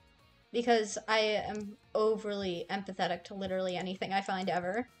baby. Because I am overly empathetic to literally anything I find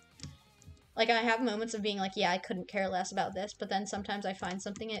ever. Like, I have moments of being like, yeah, I couldn't care less about this, but then sometimes I find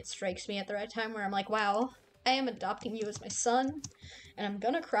something and it strikes me at the right time where I'm like, wow, I am adopting you as my son, and I'm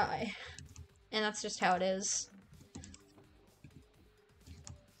gonna cry. And that's just how it is.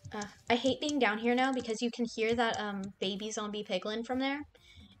 I hate being down here now because you can hear that baby zombie piglin from there.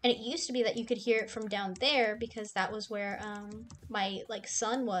 And it used to be that you could hear it from down there because that was where my like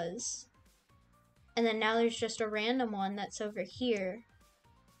son was. And then now there's just a random one that's over here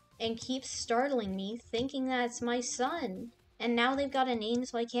and keeps startling me thinking that it's my son. And now they've got a name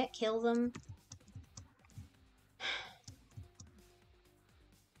so I can't kill them.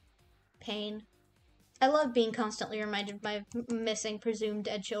 Pain. I love being constantly reminded of my missing presumed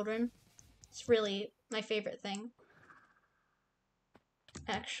dead children. It's really my favorite thing.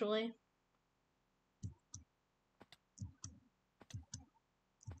 Actually.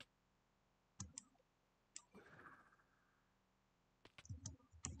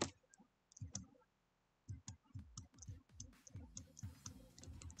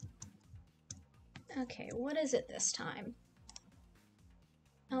 Okay, what is it this time?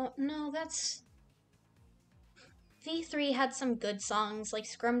 Oh, no, that's... V3 had some good songs, like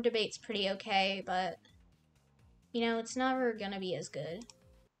Scrum Debate's pretty okay, but... You know, it's never gonna be as good.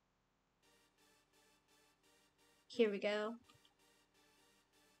 Here we go.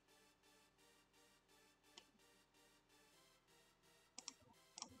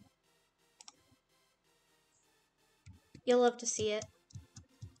 You'll love to see it.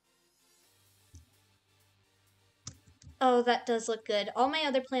 Oh, that does look good. All my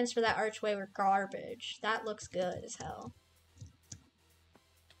other plans for that archway were garbage. That looks good as hell.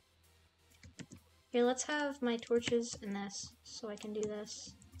 Here, let's have my torches in this, so I can do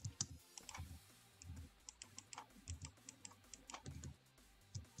this.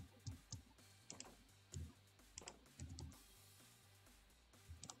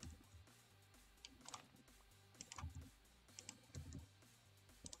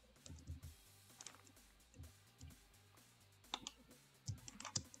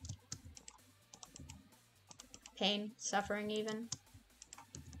 pain, suffering even.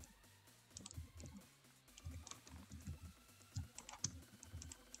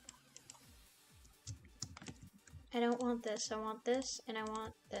 I don't want this. I want this, and I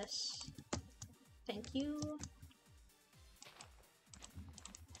want this. Thank you.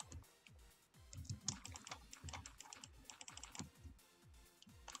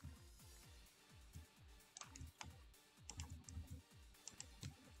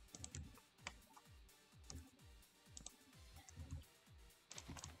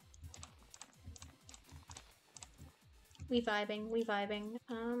 We vibing, we vibing.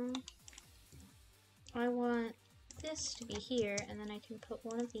 I want this to be here, and then I can put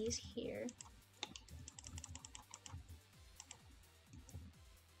one of these here.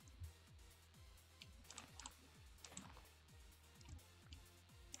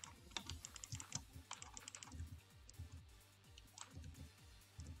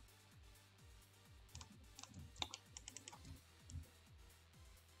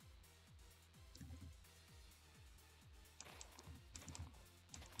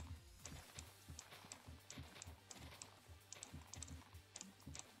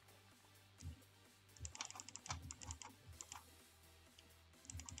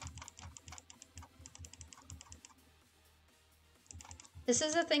 This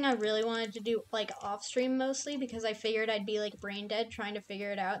is a thing I really wanted to do, like, off-stream mostly, because I figured I'd be, like, brain dead trying to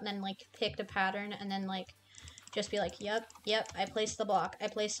figure it out, and then, like, picked a pattern, and then, like, just be like, yep, I placed the block,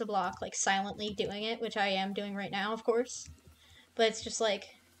 like, silently doing it, which I am doing right now, of course. But it's just, like,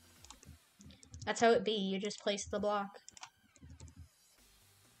 that's how it be, you just place the block.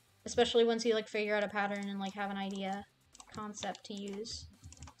 Especially once you, like, figure out a pattern and, like, have an idea, concept to use.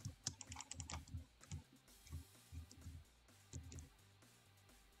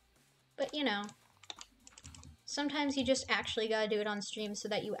 But, you know, sometimes you just actually gotta do it on stream so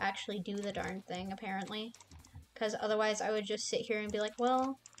that you actually do the darn thing, apparently. Because otherwise I would just sit here and be like,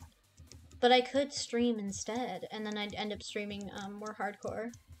 well, but I could stream instead. And then I'd end up streaming more hardcore,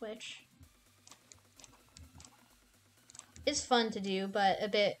 which is fun to do, but a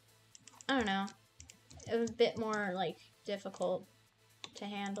bit, I don't know, a bit more, like, difficult to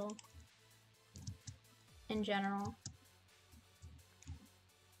handle in general.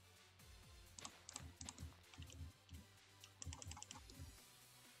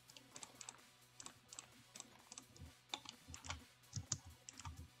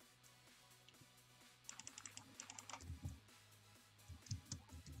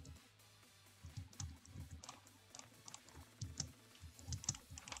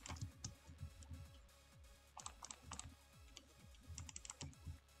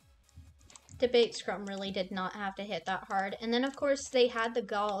 Debate Scrum really did not have to hit that hard. And then, of course, they had the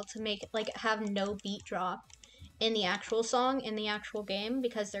gall to make, like, have no beat drop in the actual song, in the actual game,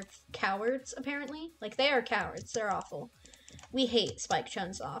 because they're cowards, apparently. Like, they are cowards. They're awful. We hate Spike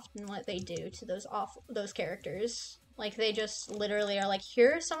Chunsoft and what they do to those characters. Like, they just literally are like,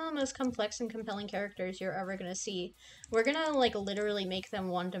 here are some of the most complex and compelling characters you're ever gonna see. We're gonna, like, literally make them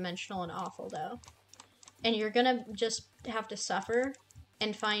one-dimensional and awful, though. And you're gonna just have to suffer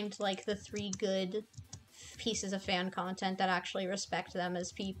and find, like, the 3 good pieces of fan content that actually respect them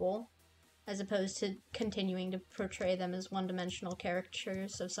as people, as opposed to continuing to portray them as one-dimensional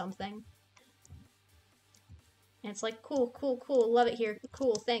caricatures of something. And it's like, cool, love it here,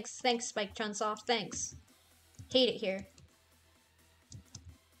 cool, thanks, Spike Chunsoft, thanks. Hate it here.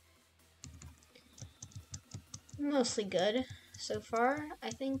 Mostly good so far,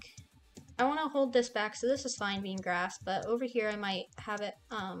 I think. I want to hold this back, so this is fine being grass, but over here I might have it,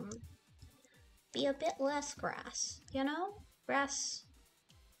 be a bit less grass, you know? Grass,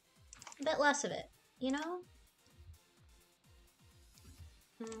 a bit less of it, you know?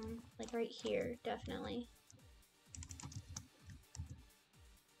 Like right here, definitely.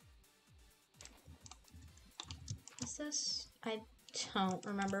 Is this? I don't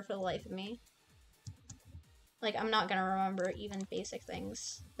remember for the life of me. Like, I'm not gonna remember even basic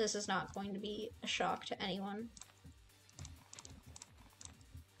things. This is not going to be a shock to anyone.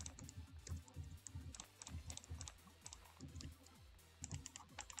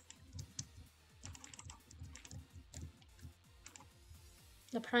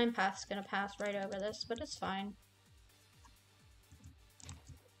 The prime path's gonna pass right over this, but it's fine.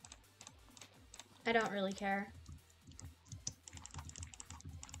 I don't really care.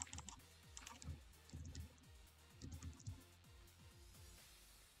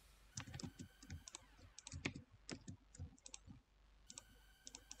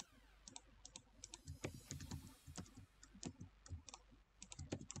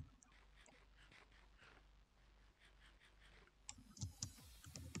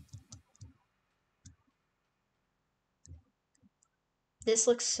 This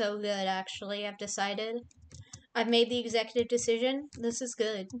looks so good, actually. I've decided. I've made the executive decision. This is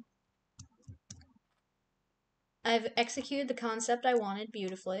good. I've executed the concept I wanted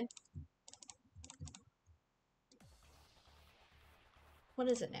beautifully. What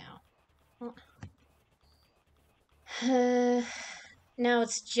is it now? Well, now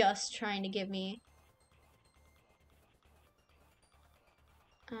it's just trying to give me...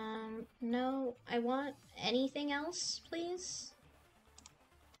 no, I want anything else, please?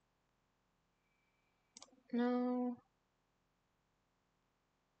 No.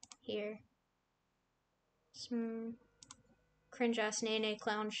 Here. Some cringe-ass nay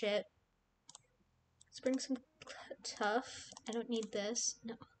clown shit. Let's bring some tough. I don't need this.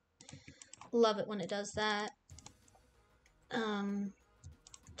 No. Love it when it does that.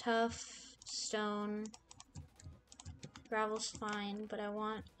 Tough, stone, gravel's fine, but I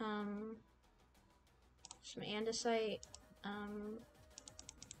want, some andesite,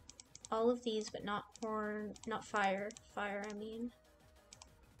 all of these, but not fire. Fire, I mean.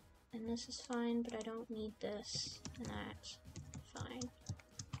 And this is fine, but I don't need this, and that. Fine.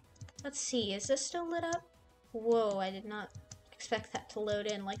 Let's see, is this still lit up? Whoa, I did not expect that to load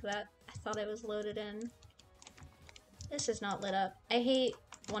in like that. I thought it was loaded in. This is not lit up. I hate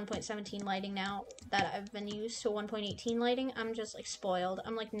 1.17 lighting now that I've been used to 1.18 lighting. I'm just like spoiled.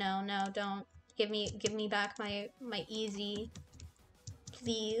 I'm like, no, don't. Give me back my easy.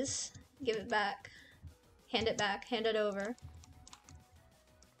 Please. Give it back. Hand it back. Hand it over.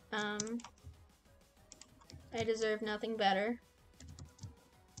 I deserve nothing better.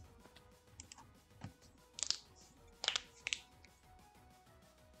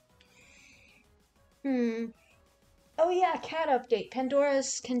 Oh yeah, cat update.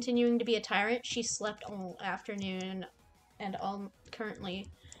 Pandora's continuing to be a tyrant. She slept all afternoon and all currently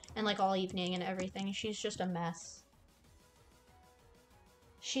and like all evening and everything. She's just a mess.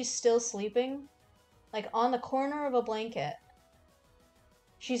 She's still sleeping, like on the corner of a blanket.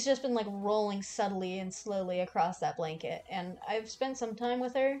 She's just been like rolling subtly and slowly across that blanket, and I've spent some time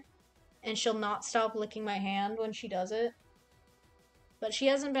with her, and she'll not stop licking my hand when she does it. But she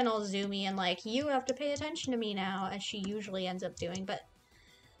hasn't been all zoomy and like, you have to pay attention to me now, as she usually ends up doing, but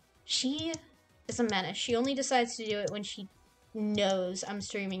she is a menace. She only decides to do it when she knows I'm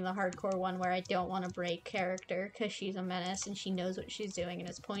streaming the hardcore one where I don't want to break character, because she's a menace and she knows what she's doing and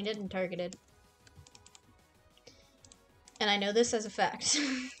it's pointed and targeted. And I know this as a fact.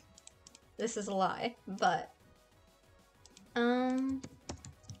 This is a lie, but...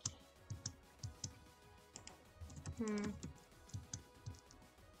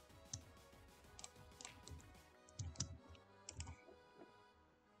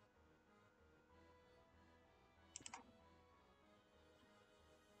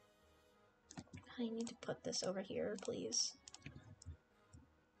 I need to put this over here, please.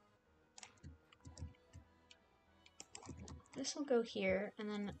 This will go here, and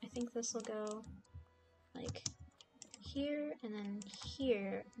then I think this will go like here, and then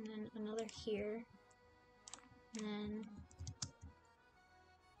here, and then another here, and then,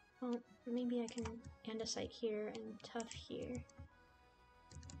 well, maybe I can andesite here and tough here.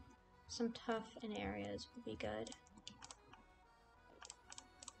 Some tough in areas would be good.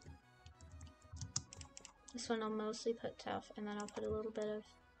 This one I'll mostly put tough, and then I'll put a little bit of,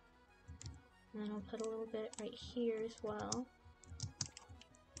 and then I'll put a little bit right here as well.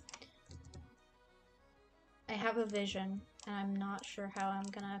 I have a vision, and I'm not sure how I'm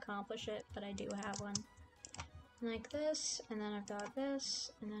gonna accomplish it, but I do have one. Like this, and then I've got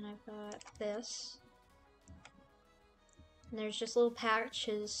this, and then I've got this. And there's just little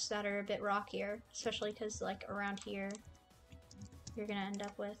patches that are a bit rockier, especially because like around here, you're gonna end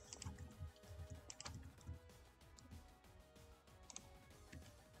up with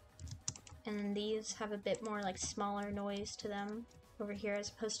and then these have a bit more like smaller noise to them over here as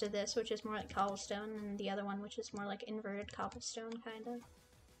opposed to this, which is more like cobblestone, and the other one which is more like inverted cobblestone kind of,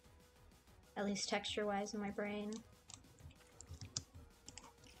 at least texture wise in my brain.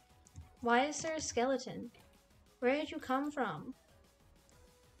 Why is there a skeleton? Where did you come from,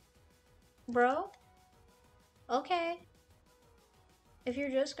 bro? Okay, if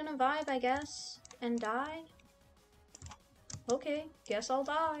you're just gonna vibe, I guess, and die, okay, guess I'll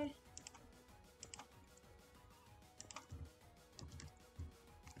die.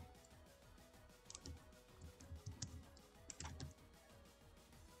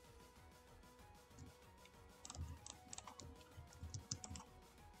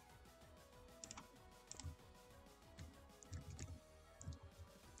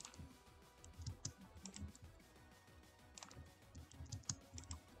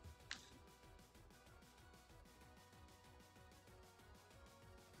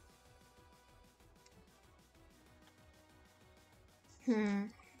 Hmm.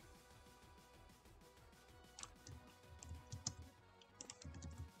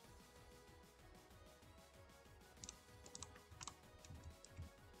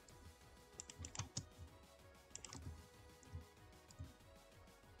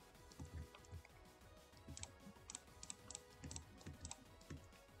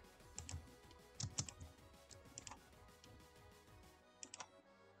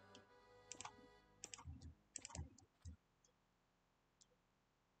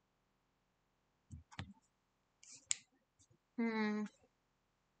 Hmm.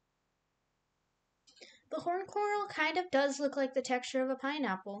 The horn coral kind of does look like the texture of a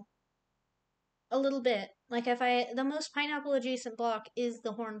pineapple. A little bit. Like the most pineapple adjacent block is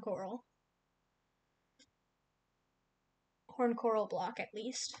the horn coral. Horn coral block, at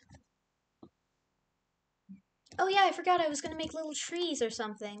least. Oh yeah, I forgot I was gonna make little trees or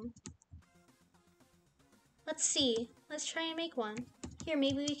something. Let's see. Let's try and make one. Here,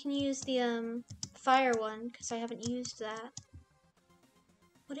 maybe we can use the fire one, because I haven't used that.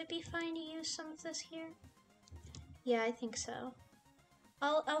 Would it be fine to use some of this here? Yeah, I think so.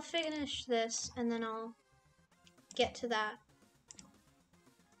 I'll finish this and then I'll get to that.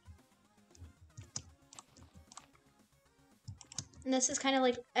 And this is kind of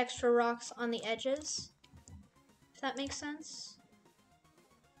like extra rocks on the edges, if that makes sense.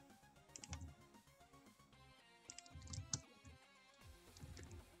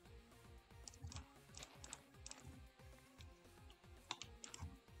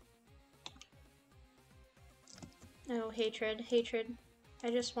 No, hatred, hatred. I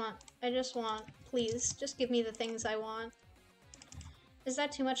just want, please, just give me the things I want. Is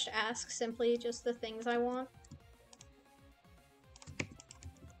that too much to ask? Simply just the things I want?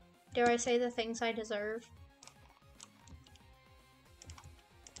 Dare I say the things I deserve?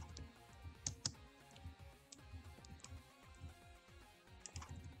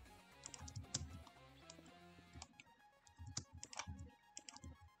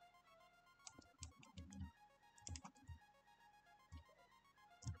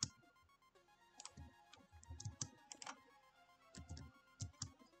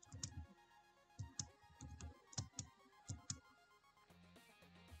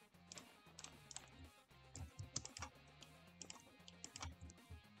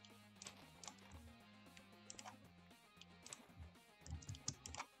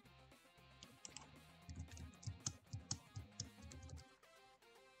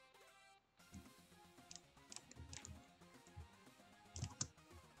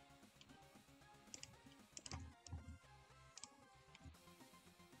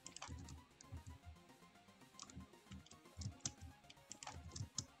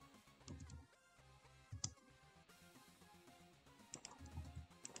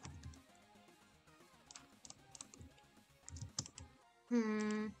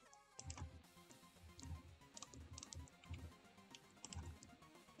 Hmm.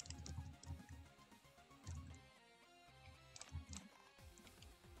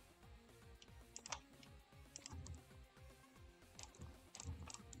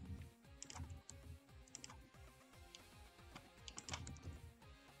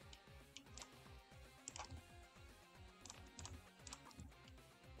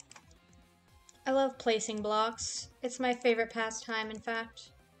 I love placing blocks. It's my favorite pastime, in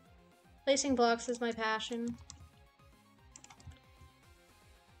fact. Placing blocks is my passion.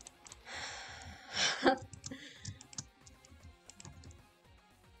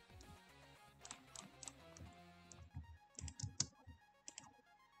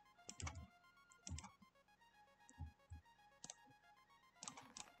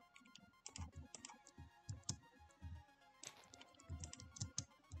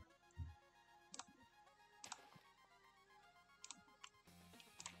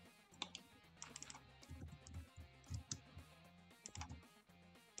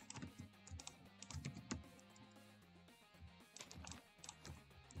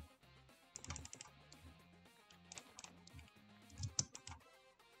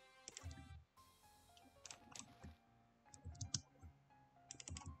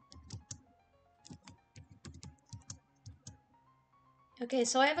 Okay,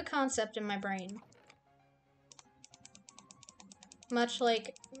 so I have a concept in my brain. Much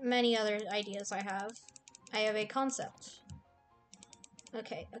like many other ideas I have a concept.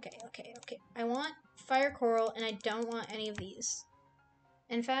 Okay. I want fire coral and I don't want any of these.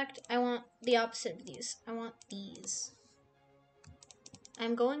 In fact, I want the opposite of these. I want these.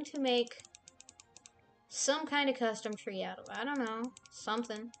 I'm going to make some kind of custom tree out of it. I don't know.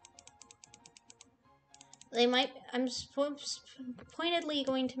 Something. They might, I'm pointedly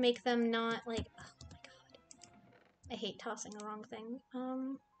going to make them not like, oh my god. I hate tossing the wrong thing. I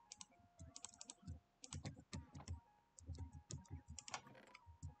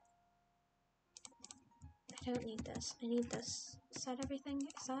don't need this. I need this. Is that everything?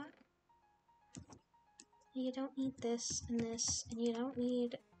 Is that? You don't need this, and you don't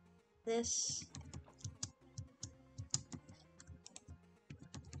need this.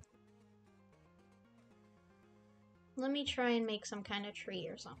 Let me try and make some kind of tree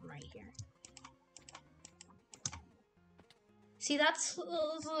or something right here. See, that's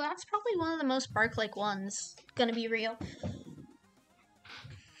probably one of the most bark-like ones. Gonna be real.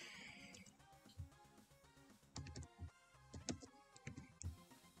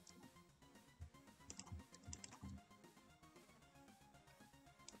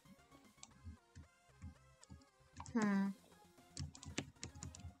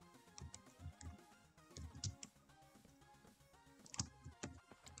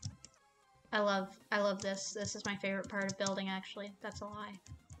 I love this. This is my favorite part of building, actually. That's a lie.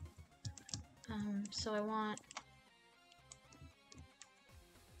 So I want...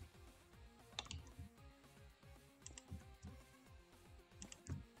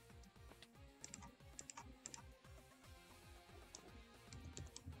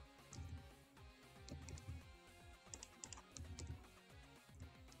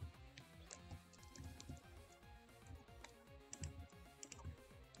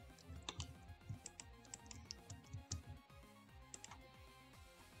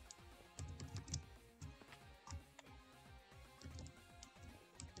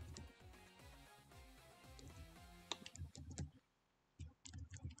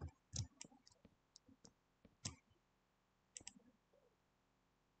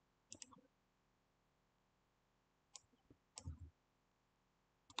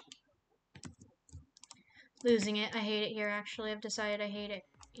 Losing it. I hate it here, actually. I've decided I hate it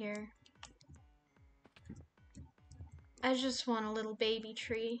here. I just want a little baby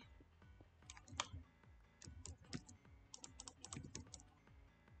tree.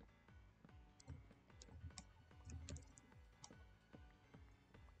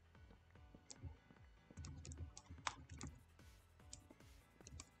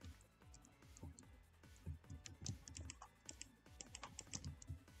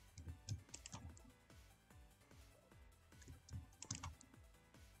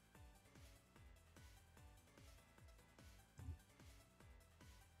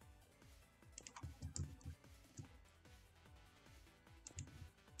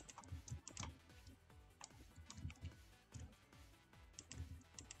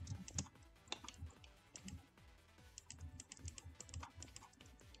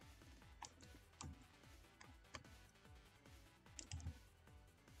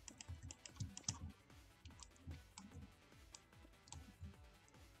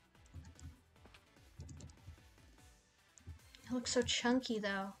 It looks so chunky,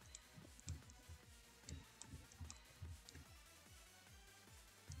 though.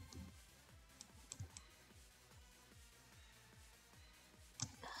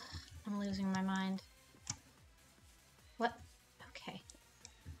 I'm losing my mind. What? Okay.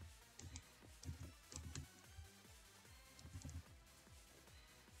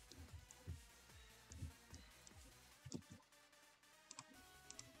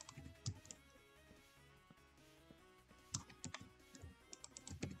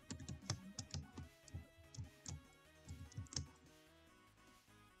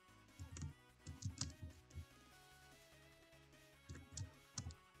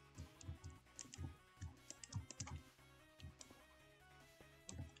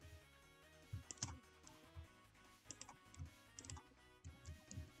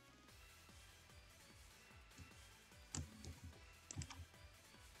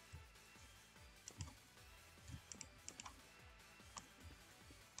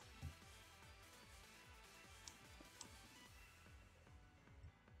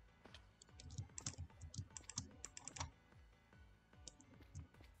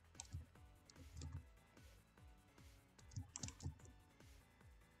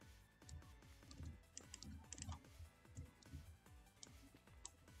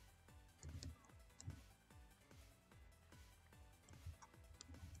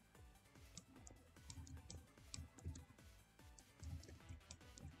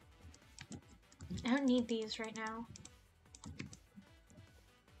 I don't need these right now.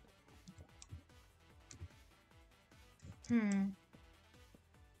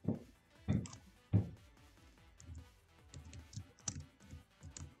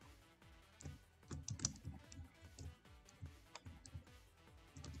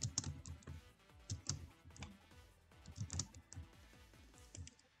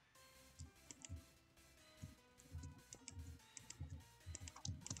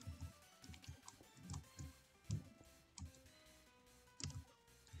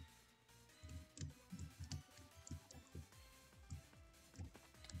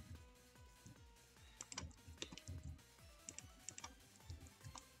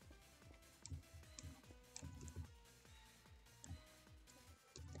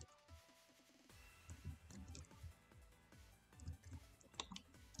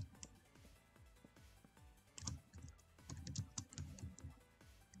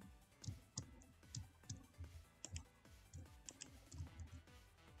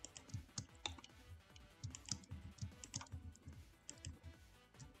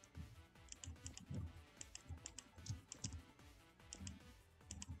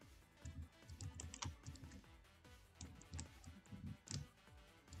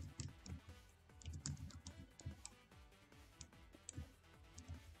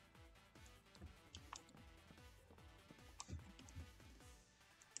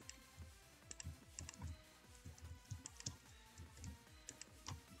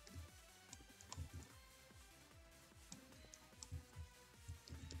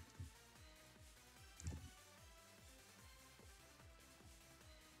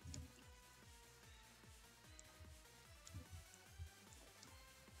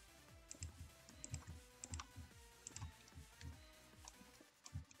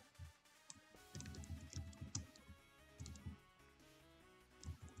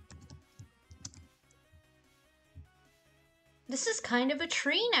 This is kind of a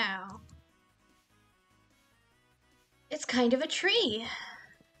tree now. It's kind of a tree.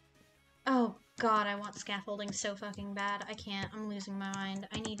 Oh god, I want scaffolding so fucking bad. I can't. I'm losing my mind.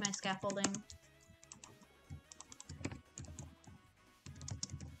 I need my scaffolding.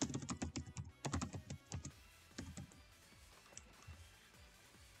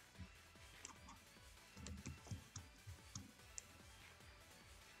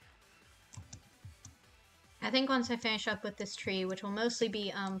 I think once I finish up with this tree, which will mostly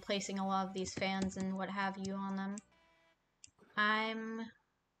be placing a lot of these fans and what have you on them, I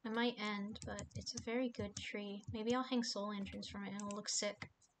might end, but it's a very good tree. Maybe I'll hang soul lanterns from it and it'll look sick.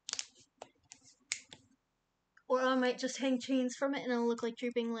 Or I might just hang chains from it and it'll look like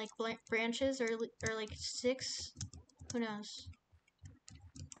drooping like branches or like sticks. Who knows?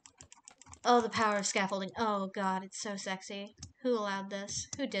 Oh, the power of scaffolding. Oh god, it's so sexy. Who allowed this?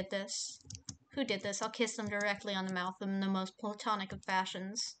 Who did this? Who did this? I'll kiss them directly on the mouth in the most platonic of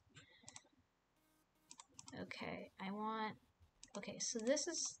fashions. Okay, okay, so this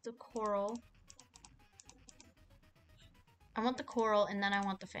is the coral. I want the coral and then I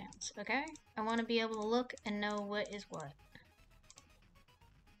want the fans, okay? I want to be able to look and know what is what.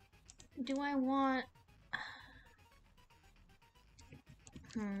 Do I want...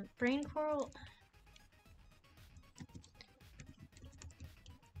 brain coral...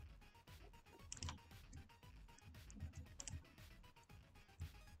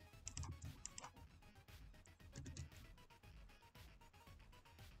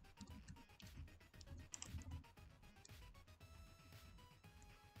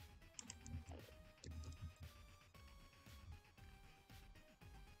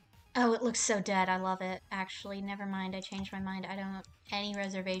 Oh, it looks so dead. I love it. Actually, never mind. I changed my mind. I don't... Any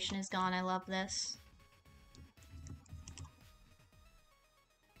reservation is gone. I love this.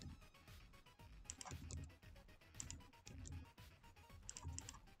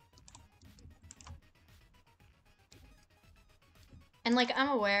 And, like, I'm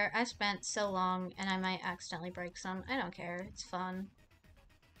aware I spent so long and I might accidentally break some. I don't care. It's fun.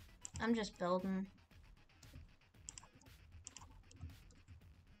 I'm just building.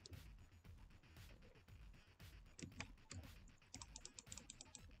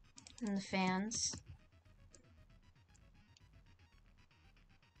 And the fans.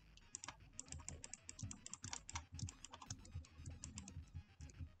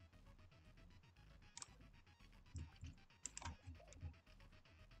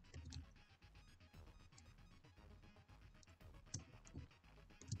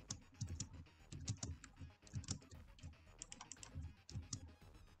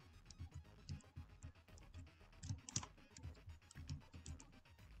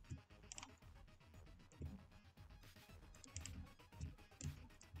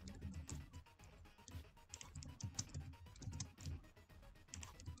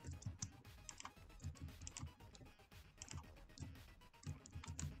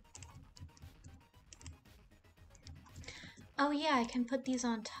 Oh yeah, I can put these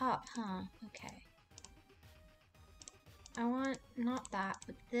on top, huh? Okay. I want not that,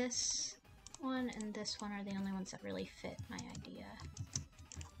 but this one and this one are the only ones that really fit my idea.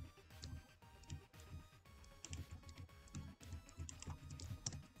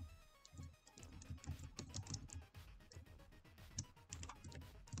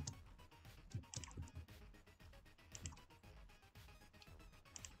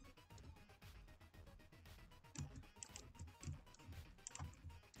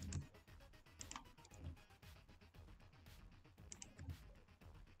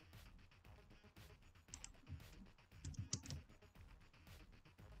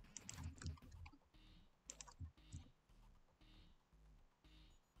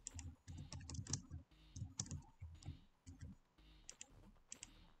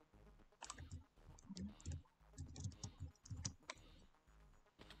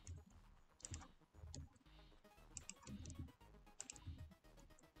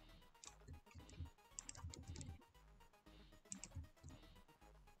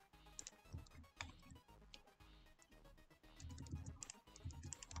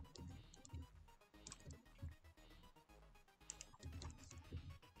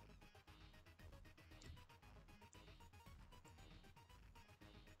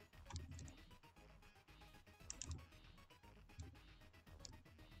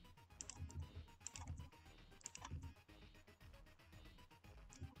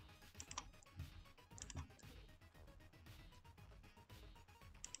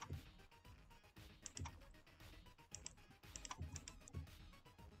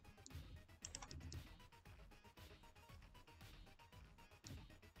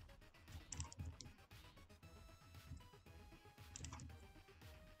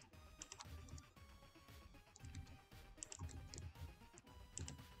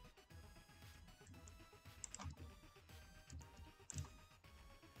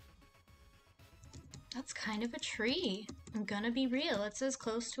 That's kind of a tree. I'm gonna be real. It's as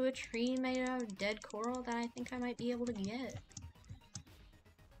close to a tree made out of dead coral that I think I might be able to get.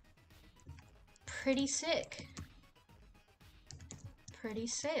 Pretty sick. Pretty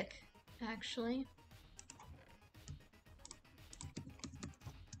sick, actually.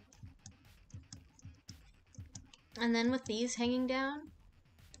 And then with these hanging down,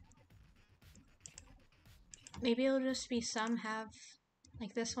 maybe it'll just be some have,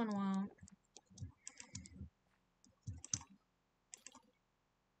 like this one won't.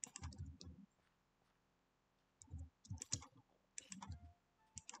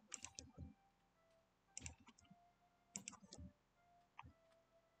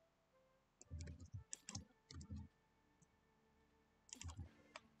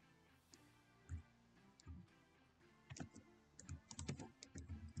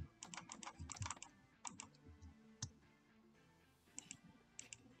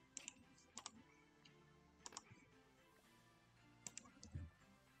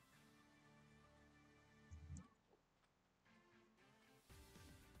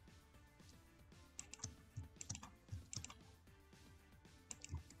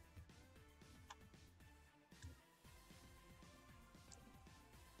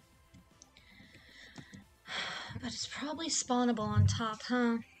 But it's probably spawnable on top,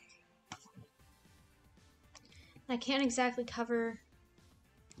 huh? I can't exactly cover.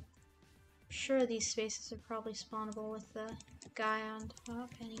 Sure, these spaces are probably spawnable with the guy on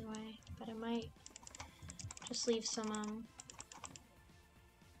top anyway, but I might just leave some,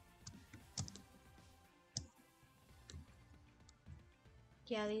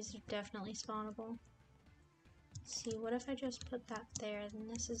 yeah, these are definitely spawnable. Let's see, what if I just put that there, then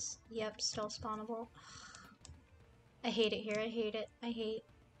this is, yep, still spawnable. I hate it here, I hate it. I hate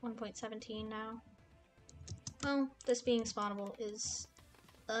 1.17 now. Well, this being spawnable is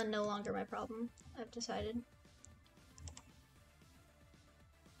no longer my problem, I've decided.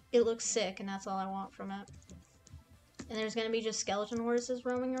 It looks sick, and that's all I want from it. And there's gonna be just skeleton horses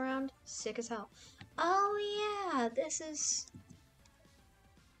roaming around. Sick as hell. Oh yeah, this is...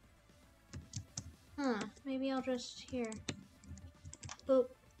 Huh, maybe I'll just, here. Boop.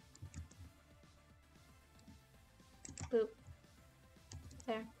 Boop.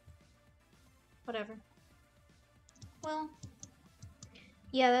 There. Whatever. Well,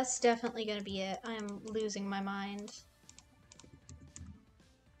 yeah, that's definitely gonna be it. I am losing my mind.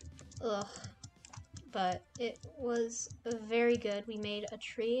 Ugh. But it was very good. We made a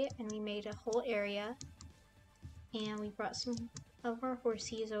tree and we made a whole area. And we brought some of our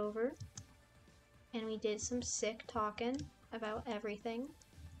horsies over. And we did some sick talking about everything.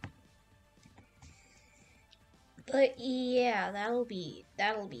 But yeah, that'll be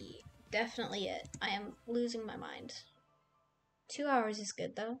definitely it. I am losing my mind. 2 hours is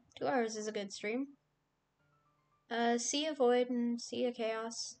good though. 2 hours is a good stream. See ya Void and see ya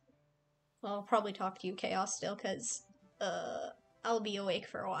Chaos. Well, I'll probably talk to you Chaos still, cause I'll be awake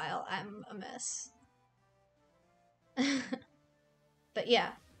for a while. I'm a mess. But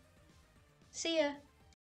yeah. See ya.